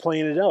 It's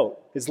playing it out.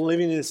 It's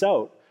living this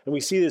out. And we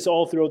see this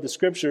all throughout the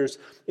scriptures.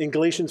 In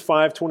Galatians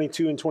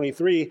 5:22 and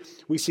 23,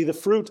 we see the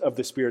fruit of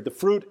the Spirit. The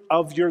fruit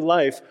of your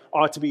life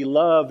ought to be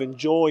love and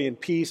joy and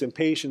peace and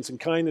patience and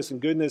kindness and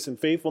goodness and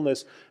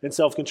faithfulness and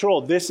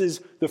self-control. This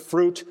is the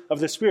fruit of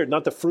the Spirit,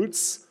 not the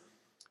fruits.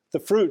 The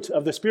fruit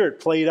of the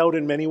Spirit played out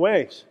in many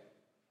ways.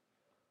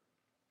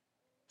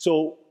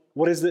 So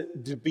what is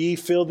it to be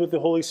filled with the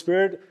Holy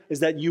Spirit? Is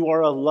that you are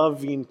a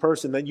loving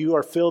person, that you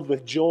are filled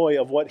with joy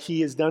of what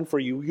he has done for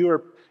you.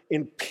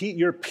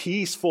 You're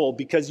peaceful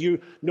because you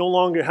no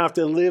longer have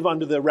to live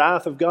under the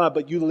wrath of God,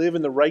 but you live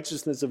in the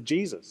righteousness of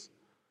Jesus.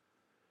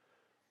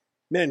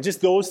 Man, just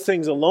those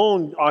things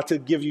alone ought to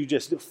give you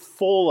just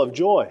full of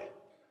joy.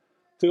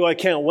 So I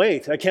can't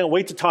wait. I can't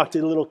wait to talk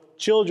to little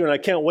children. I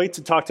can't wait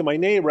to talk to my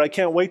neighbor. I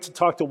can't wait to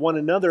talk to one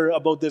another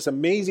about this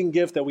amazing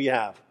gift that we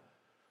have.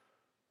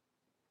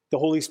 The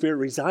Holy Spirit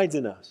resides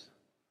in us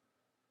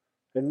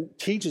and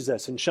teaches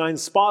us and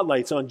shines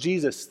spotlights on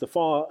Jesus,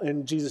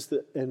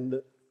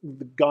 the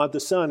God the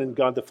Son and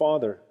God the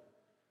Father.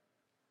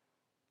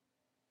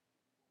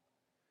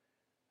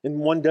 And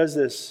one does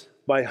this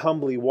by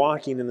humbly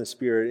walking in the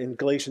Spirit. In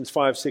Galatians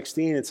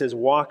 5:16, it says,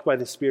 walk by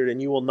the Spirit and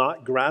you will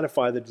not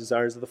gratify the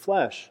desires of the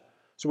flesh.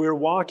 So we are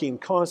walking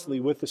constantly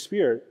with the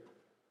Spirit.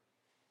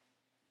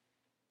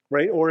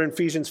 Right? Or in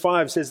Ephesians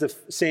 5 says the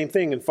same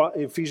thing. In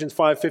Ephesians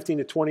 5:15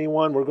 to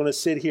 21, we're going to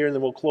sit here and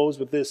then we'll close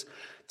with this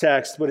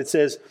text. But it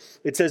says,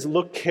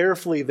 look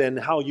carefully then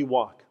how you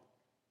walk.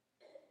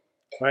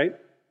 Right?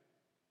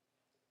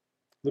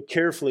 Look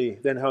carefully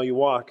then how you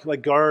walk.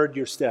 Like guard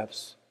your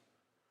steps.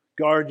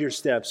 Guard your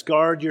steps.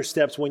 Guard your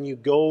steps when you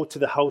go to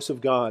the house of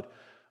God.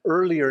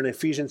 Earlier in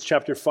Ephesians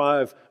chapter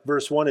 5,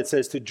 verse 1, it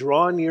says to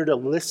draw near to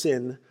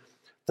listen.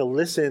 To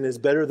listen is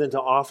better than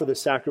to offer the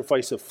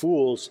sacrifice of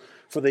fools,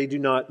 for they do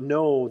not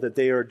know that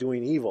they are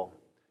doing evil.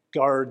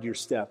 Guard your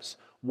steps.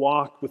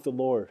 Walk with the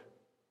Lord.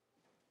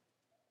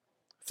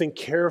 Think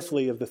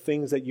carefully of the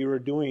things that you are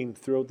doing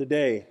throughout the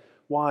day.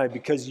 Why?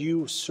 Because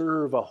you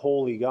serve a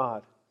holy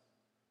God.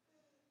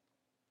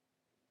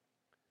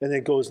 And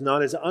it goes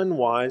not as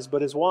unwise,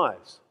 but as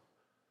wise.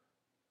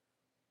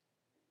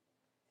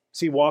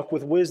 See, walk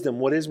with wisdom.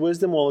 What is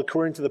wisdom? Well,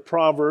 according to the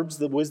Proverbs,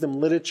 the wisdom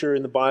literature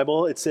in the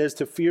Bible, it says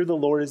to fear the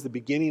Lord is the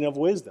beginning of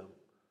wisdom.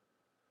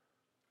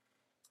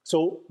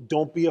 So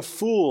don't be a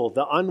fool.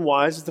 The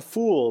unwise is the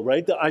fool,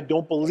 right? I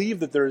don't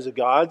believe that there is a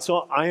God,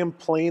 so I am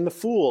playing the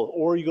fool.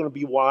 Or you're going to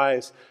be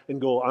wise and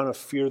go, I'm going to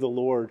fear the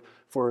Lord,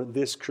 for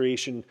this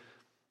creation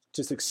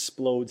just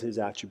explodes his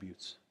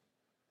attributes.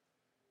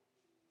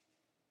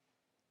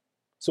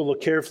 So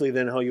look carefully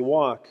then how you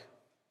walk.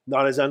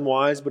 Not as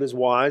unwise, but as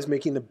wise,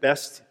 making the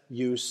best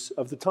use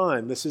of the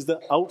time. This is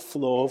the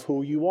outflow of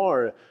who you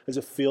are as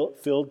a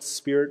filled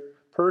Spirit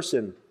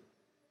person.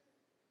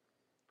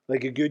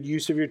 Like a good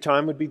use of your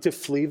time would be to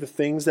flee the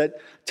things that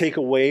take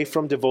away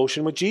from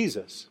devotion with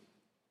Jesus,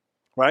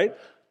 right?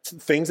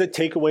 Things that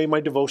take away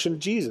my devotion to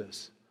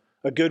Jesus.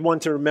 A good one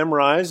to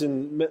memorize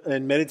and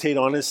meditate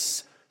on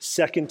is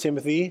 2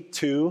 Timothy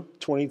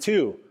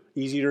 2:22.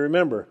 Easy to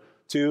remember.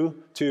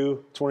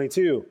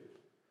 2:22.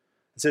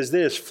 It says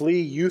this,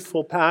 flee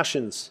youthful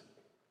passions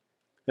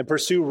and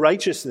pursue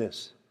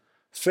righteousness,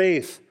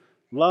 faith,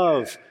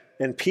 love,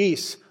 and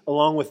peace,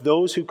 along with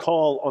those who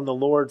call on the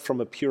Lord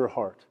from a pure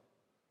heart.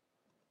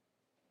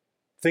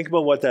 Think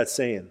about what that's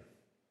saying.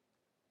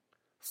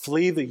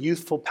 Flee the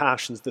youthful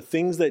passions, the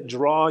things that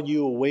draw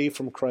you away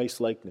from Christ's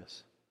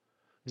likeness,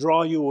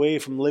 draw you away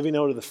from living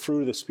out of the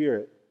fruit of the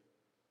Spirit,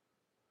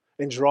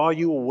 and draw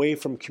you away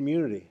from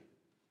community.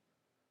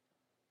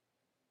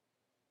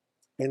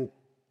 And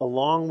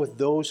along with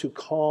those who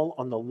call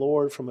on the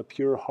Lord from a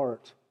pure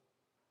heart.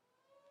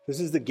 This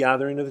is the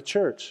gathering of the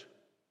church.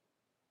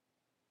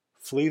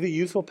 Flee the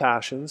youthful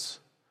passions,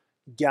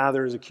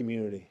 gather as a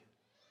community.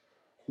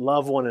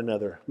 Love one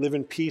another, live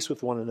in peace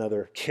with one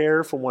another,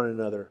 care for one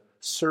another,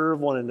 serve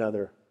one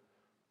another.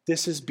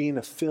 This is being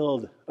a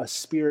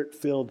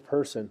Spirit-filled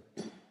person.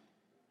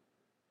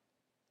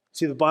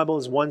 See, the Bible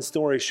is one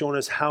story showing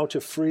us how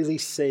to freely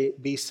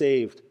be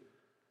saved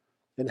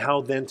and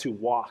how then to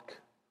walk.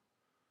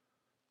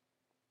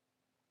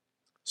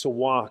 So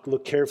walk,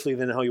 look carefully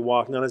then how you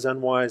walk, not as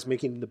unwise,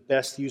 making the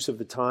best use of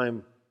the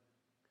time.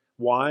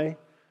 Why?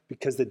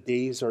 Because the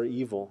days are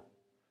evil.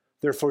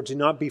 Therefore, do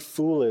not be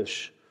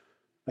foolish.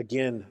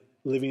 Again,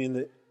 living in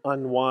the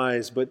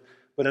unwise, but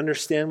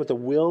understand what the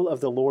will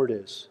of the Lord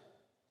is.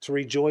 To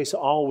rejoice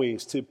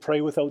always, to pray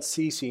without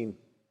ceasing,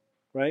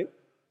 right?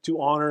 To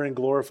honor and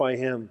glorify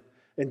Him.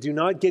 And do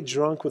not get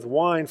drunk with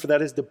wine, for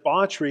that is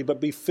debauchery,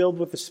 but be filled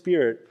with the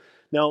Spirit.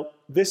 Now,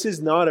 this is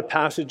not a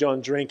passage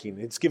on drinking.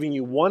 It's giving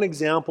you one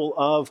example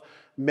of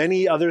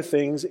many other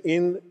things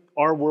in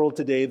our world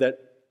today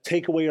that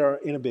take away our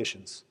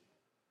inhibitions.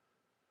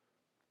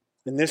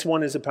 And this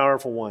one is a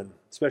powerful one,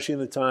 especially in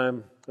the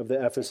time of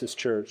the Ephesus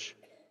church.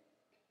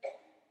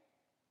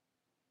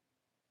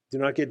 Do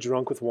not get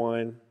drunk with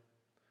wine,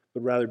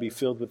 but rather be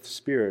filled with the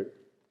Spirit.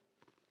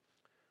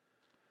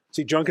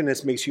 See,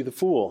 drunkenness makes you the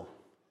fool.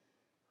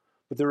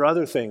 But there are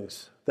other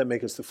things that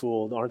make us the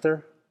fool, aren't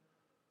there?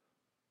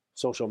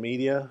 Social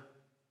media.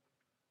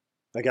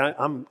 Like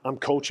I'm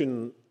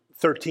coaching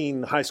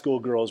 13 high school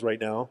girls right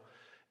now,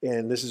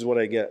 and this is what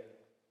I get.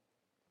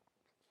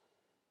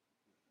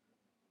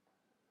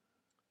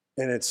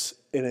 And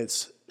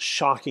it's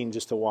shocking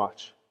just to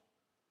watch.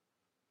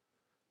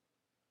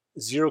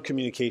 Zero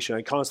communication.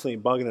 I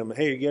constantly bugging them.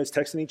 Hey, you guys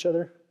texting each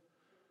other?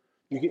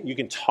 You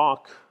can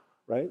talk,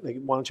 right?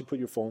 Like, why don't you put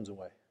your phones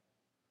away?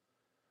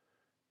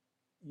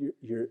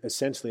 You're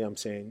essentially, I'm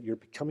saying, you're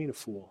becoming a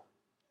fool.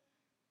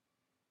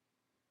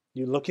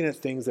 You're looking at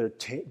things that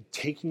are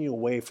taking you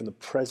away from the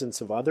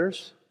presence of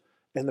others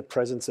and the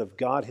presence of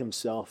God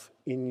Himself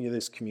in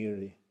this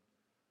community.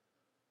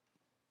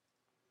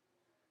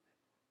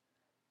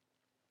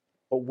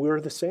 But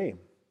we're the same.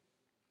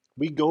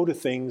 We go to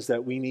things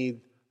that we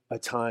need a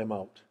time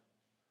out.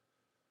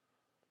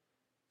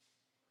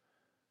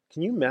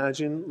 Can you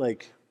imagine,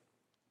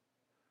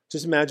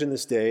 just imagine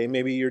this day,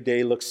 maybe your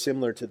day looks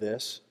similar to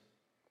this.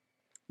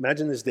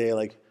 Imagine this day,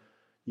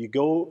 you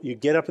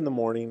get up in the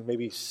morning,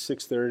 maybe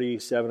 6:30,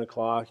 7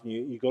 o'clock,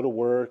 you go to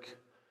work,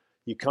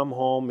 you come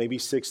home, maybe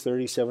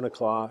 6:30, 7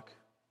 o'clock,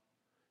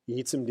 you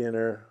eat some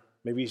dinner,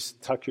 maybe you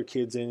tuck your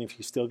kids in if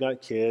you still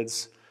got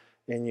kids,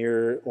 and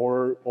you're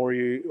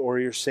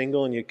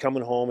single and you're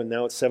coming home and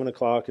now it's 7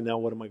 o'clock and now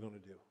what am I going to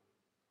do?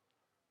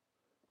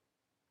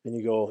 And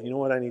you go, you know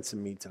what, I need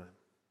some me time.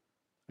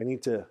 I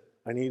need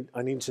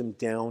some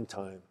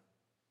downtime.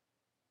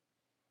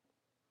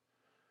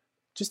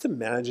 Just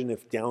imagine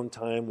if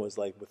downtime was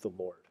like with the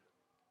Lord.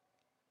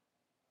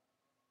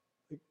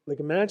 Like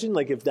imagine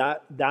if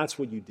that's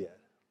what you did.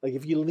 Like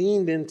if you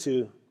leaned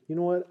into, you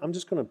know what, I'm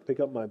just going to pick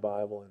up my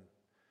Bible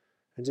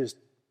and just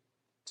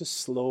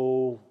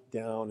slow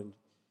down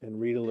and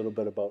read a little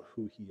bit about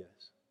who He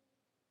is.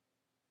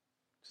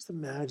 Just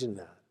imagine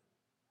that.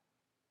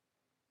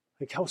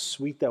 Like how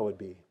sweet that would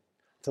be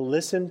to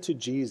listen to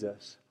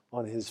Jesus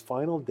on His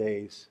final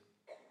days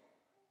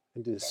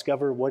and to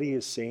discover what He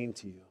is saying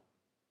to you.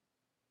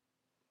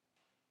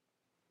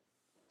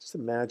 Just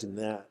imagine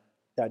that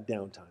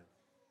downtime.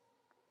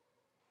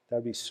 That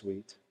would be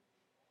sweet.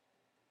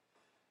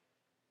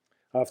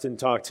 I often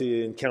talk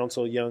to and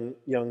counsel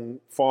young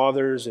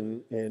fathers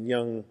and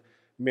young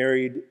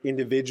married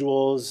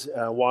individuals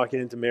walking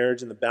into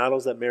marriage and the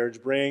battles that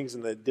marriage brings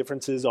and the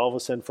differences all of a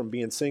sudden from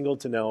being single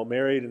to now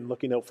married and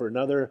looking out for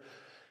another.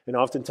 And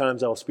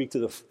oftentimes I'll speak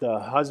to the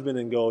husband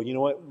and go, you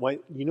know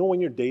what? You know when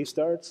your day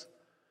starts?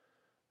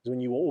 Is when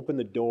you open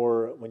the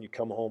door when you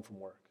come home from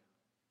work.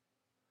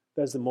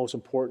 That's the most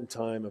important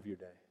time of your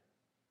day.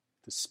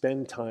 To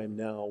spend time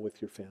now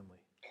with your family.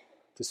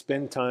 To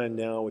spend time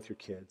now with your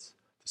kids.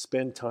 To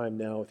spend time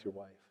now with your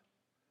wife.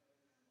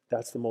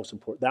 That's the most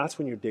important. That's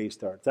when your day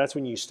starts. That's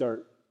when you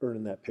start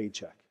earning that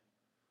paycheck.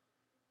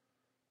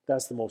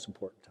 That's the most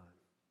important time.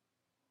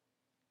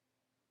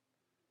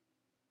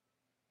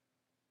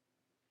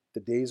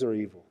 The days are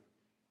evil.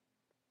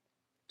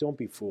 Don't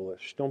be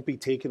foolish. Don't be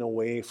taken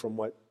away from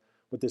what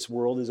this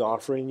world is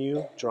offering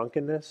you,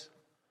 drunkenness,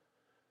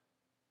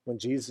 when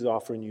Jesus is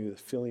offering you the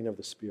filling of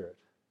the Spirit.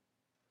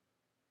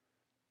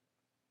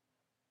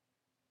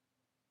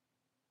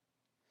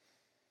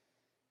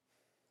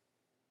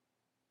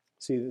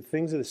 See, the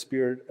things of the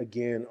Spirit,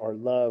 again, are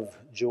love,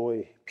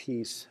 joy,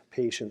 peace,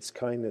 patience,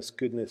 kindness,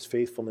 goodness,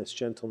 faithfulness,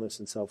 gentleness,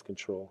 and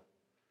self-control.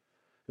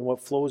 And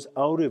what flows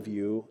out of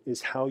you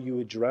is how you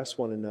address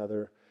one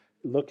another.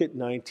 Look at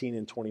 19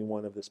 and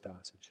 21 of this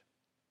passage.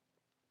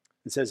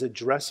 It says,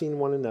 addressing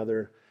one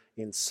another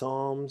in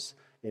psalms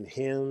and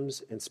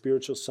hymns and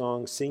spiritual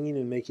songs, singing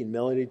and making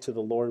melody to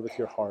the Lord with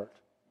your heart,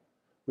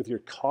 with your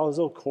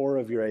causal core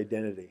of your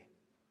identity.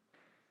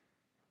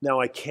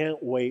 Now, I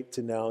can't wait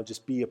to now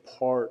just be a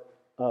part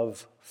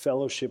of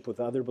fellowship with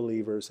other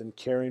believers and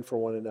caring for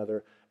one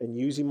another and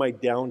using my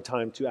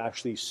downtime to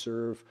actually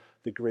serve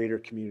the greater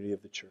community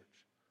of the church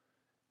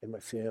and my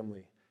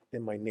family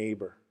and my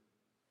neighbor.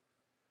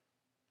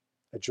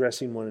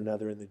 Addressing one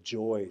another in the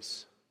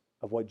joys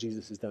of what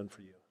Jesus has done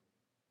for you.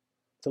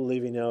 To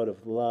living out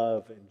of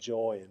love and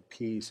joy and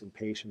peace and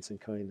patience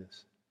and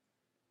kindness.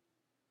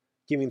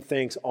 Giving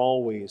thanks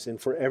always and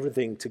for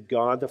everything to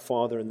God the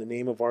Father in the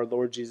name of our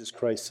Lord Jesus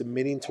Christ,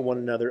 submitting to one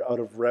another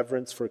out of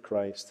reverence for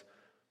Christ.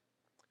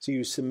 So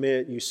you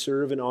submit, you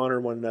serve and honor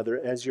one another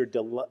as your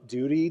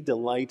duty,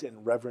 delight,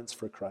 and reverence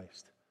for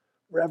Christ.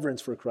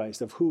 Reverence for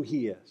Christ, of who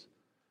He is.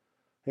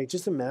 Hey,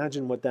 just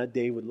imagine what that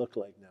day would look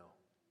like now.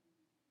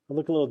 It'll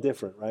look a little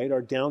different, right?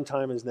 Our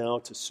downtime is now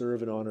to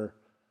serve and honor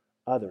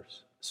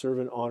others. Serve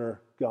and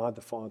honor God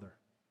the Father.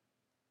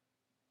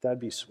 That'd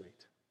be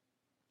sweet.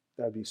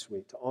 That'd be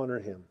sweet, to honor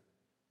Him.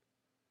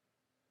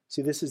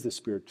 See, this is the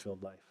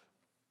Spirit-filled life.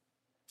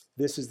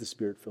 This is the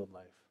Spirit-filled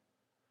life.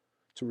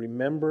 To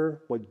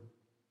remember what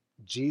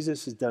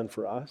Jesus has done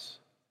for us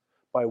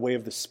by way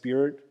of the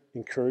Spirit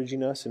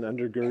encouraging us and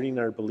undergirding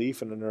our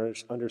belief and our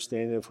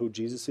understanding of who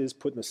Jesus is,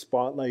 putting the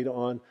spotlight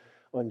on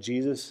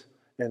Jesus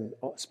and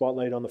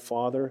spotlight on the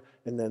Father,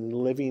 and then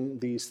living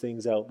these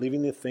things out,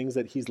 living the things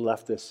that He's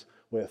left us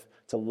with,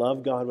 to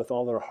love God with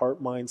all our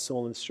heart, mind,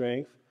 soul, and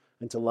strength,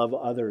 and to love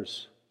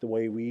others the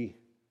way we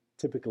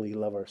typically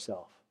love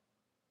ourselves.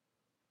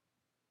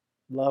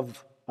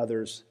 Love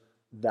others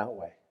that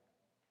way.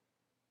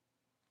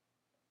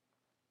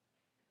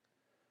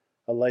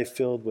 A life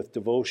filled with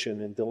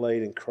devotion and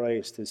delight in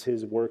Christ is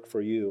His work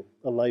for you.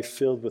 A life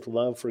filled with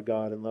love for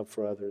God and love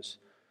for others.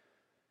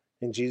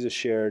 And Jesus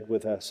shared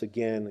with us,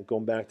 again,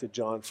 going back to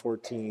John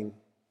 14,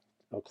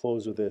 I'll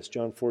close with this.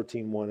 John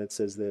 14:1, it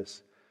says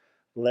this,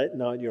 let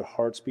not your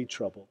hearts be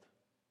troubled.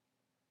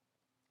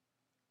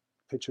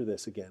 Picture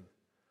this again.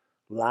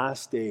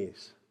 Last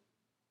days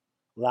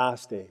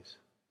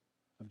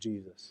of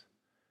Jesus.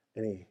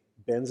 And He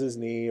bends His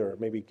knee or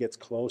maybe gets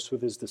close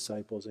with His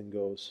disciples and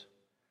goes,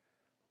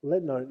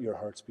 let not your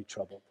hearts be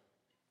troubled.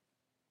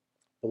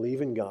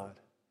 Believe in God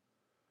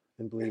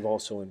and believe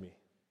also in me.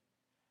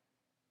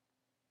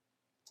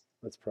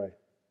 Let's pray.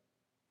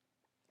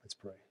 Let's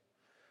pray.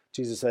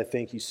 Jesus, I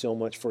thank you so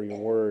much for your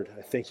word.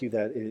 I thank you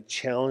that it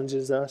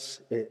challenges us.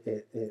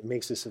 It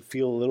makes us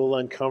feel a little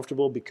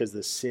uncomfortable because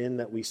the sin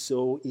that we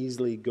so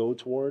easily go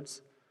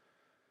towards.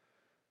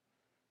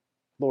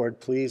 Lord,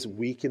 please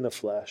weaken the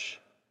flesh.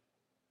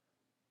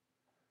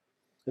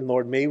 And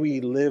Lord, may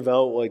we live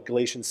out like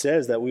Galatians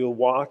says, that we will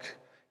walk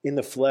in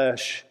the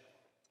flesh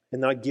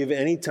and not give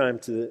any time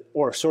to,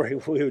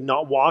 we would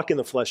not walk in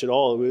the flesh at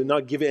all. We would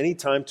not give any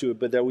time to it,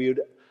 but that we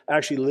would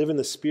actually live in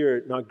the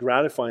Spirit, not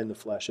gratifying the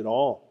flesh at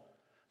all.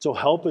 So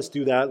help us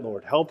do that,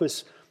 Lord. Help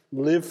us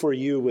live for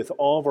you with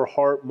all of our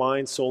heart,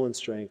 mind, soul, and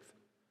strength,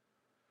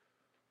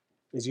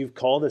 as you've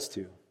called us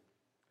to.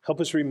 Help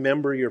us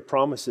remember your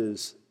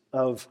promises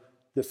of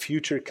the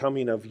future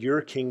coming of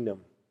your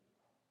kingdom,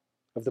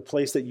 of the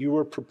place that you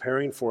are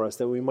preparing for us,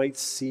 that we might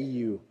see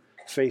you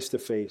face to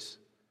face,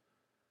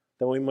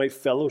 that we might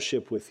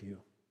fellowship with you,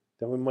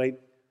 that we might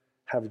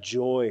have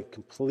joy,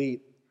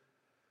 complete,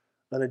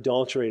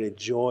 unadulterated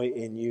joy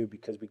in you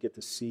because we get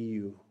to see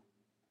you.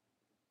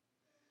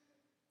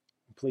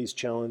 Please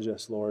challenge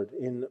us, Lord,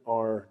 in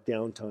our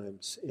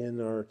downtimes, in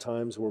our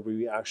times where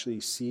we actually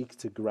seek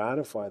to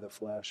gratify the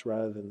flesh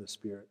rather than the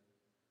Spirit.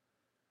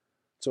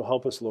 So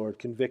help us, Lord.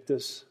 Convict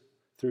us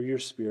through your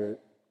Spirit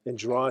and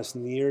draw us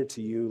near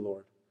to you,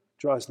 Lord.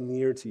 Draw us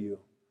near to you.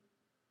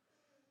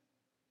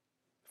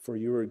 For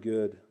you are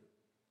good.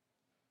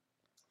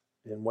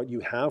 And what you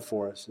have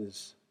for us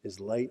is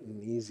light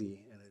and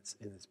easy,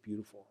 and it's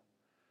beautiful.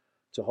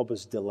 So help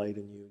us delight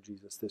in you,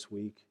 Jesus, this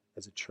week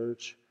as a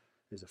church,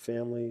 as a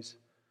families,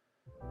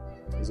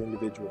 as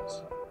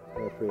individuals.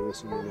 I pray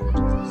this in your name,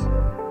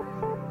 Jesus.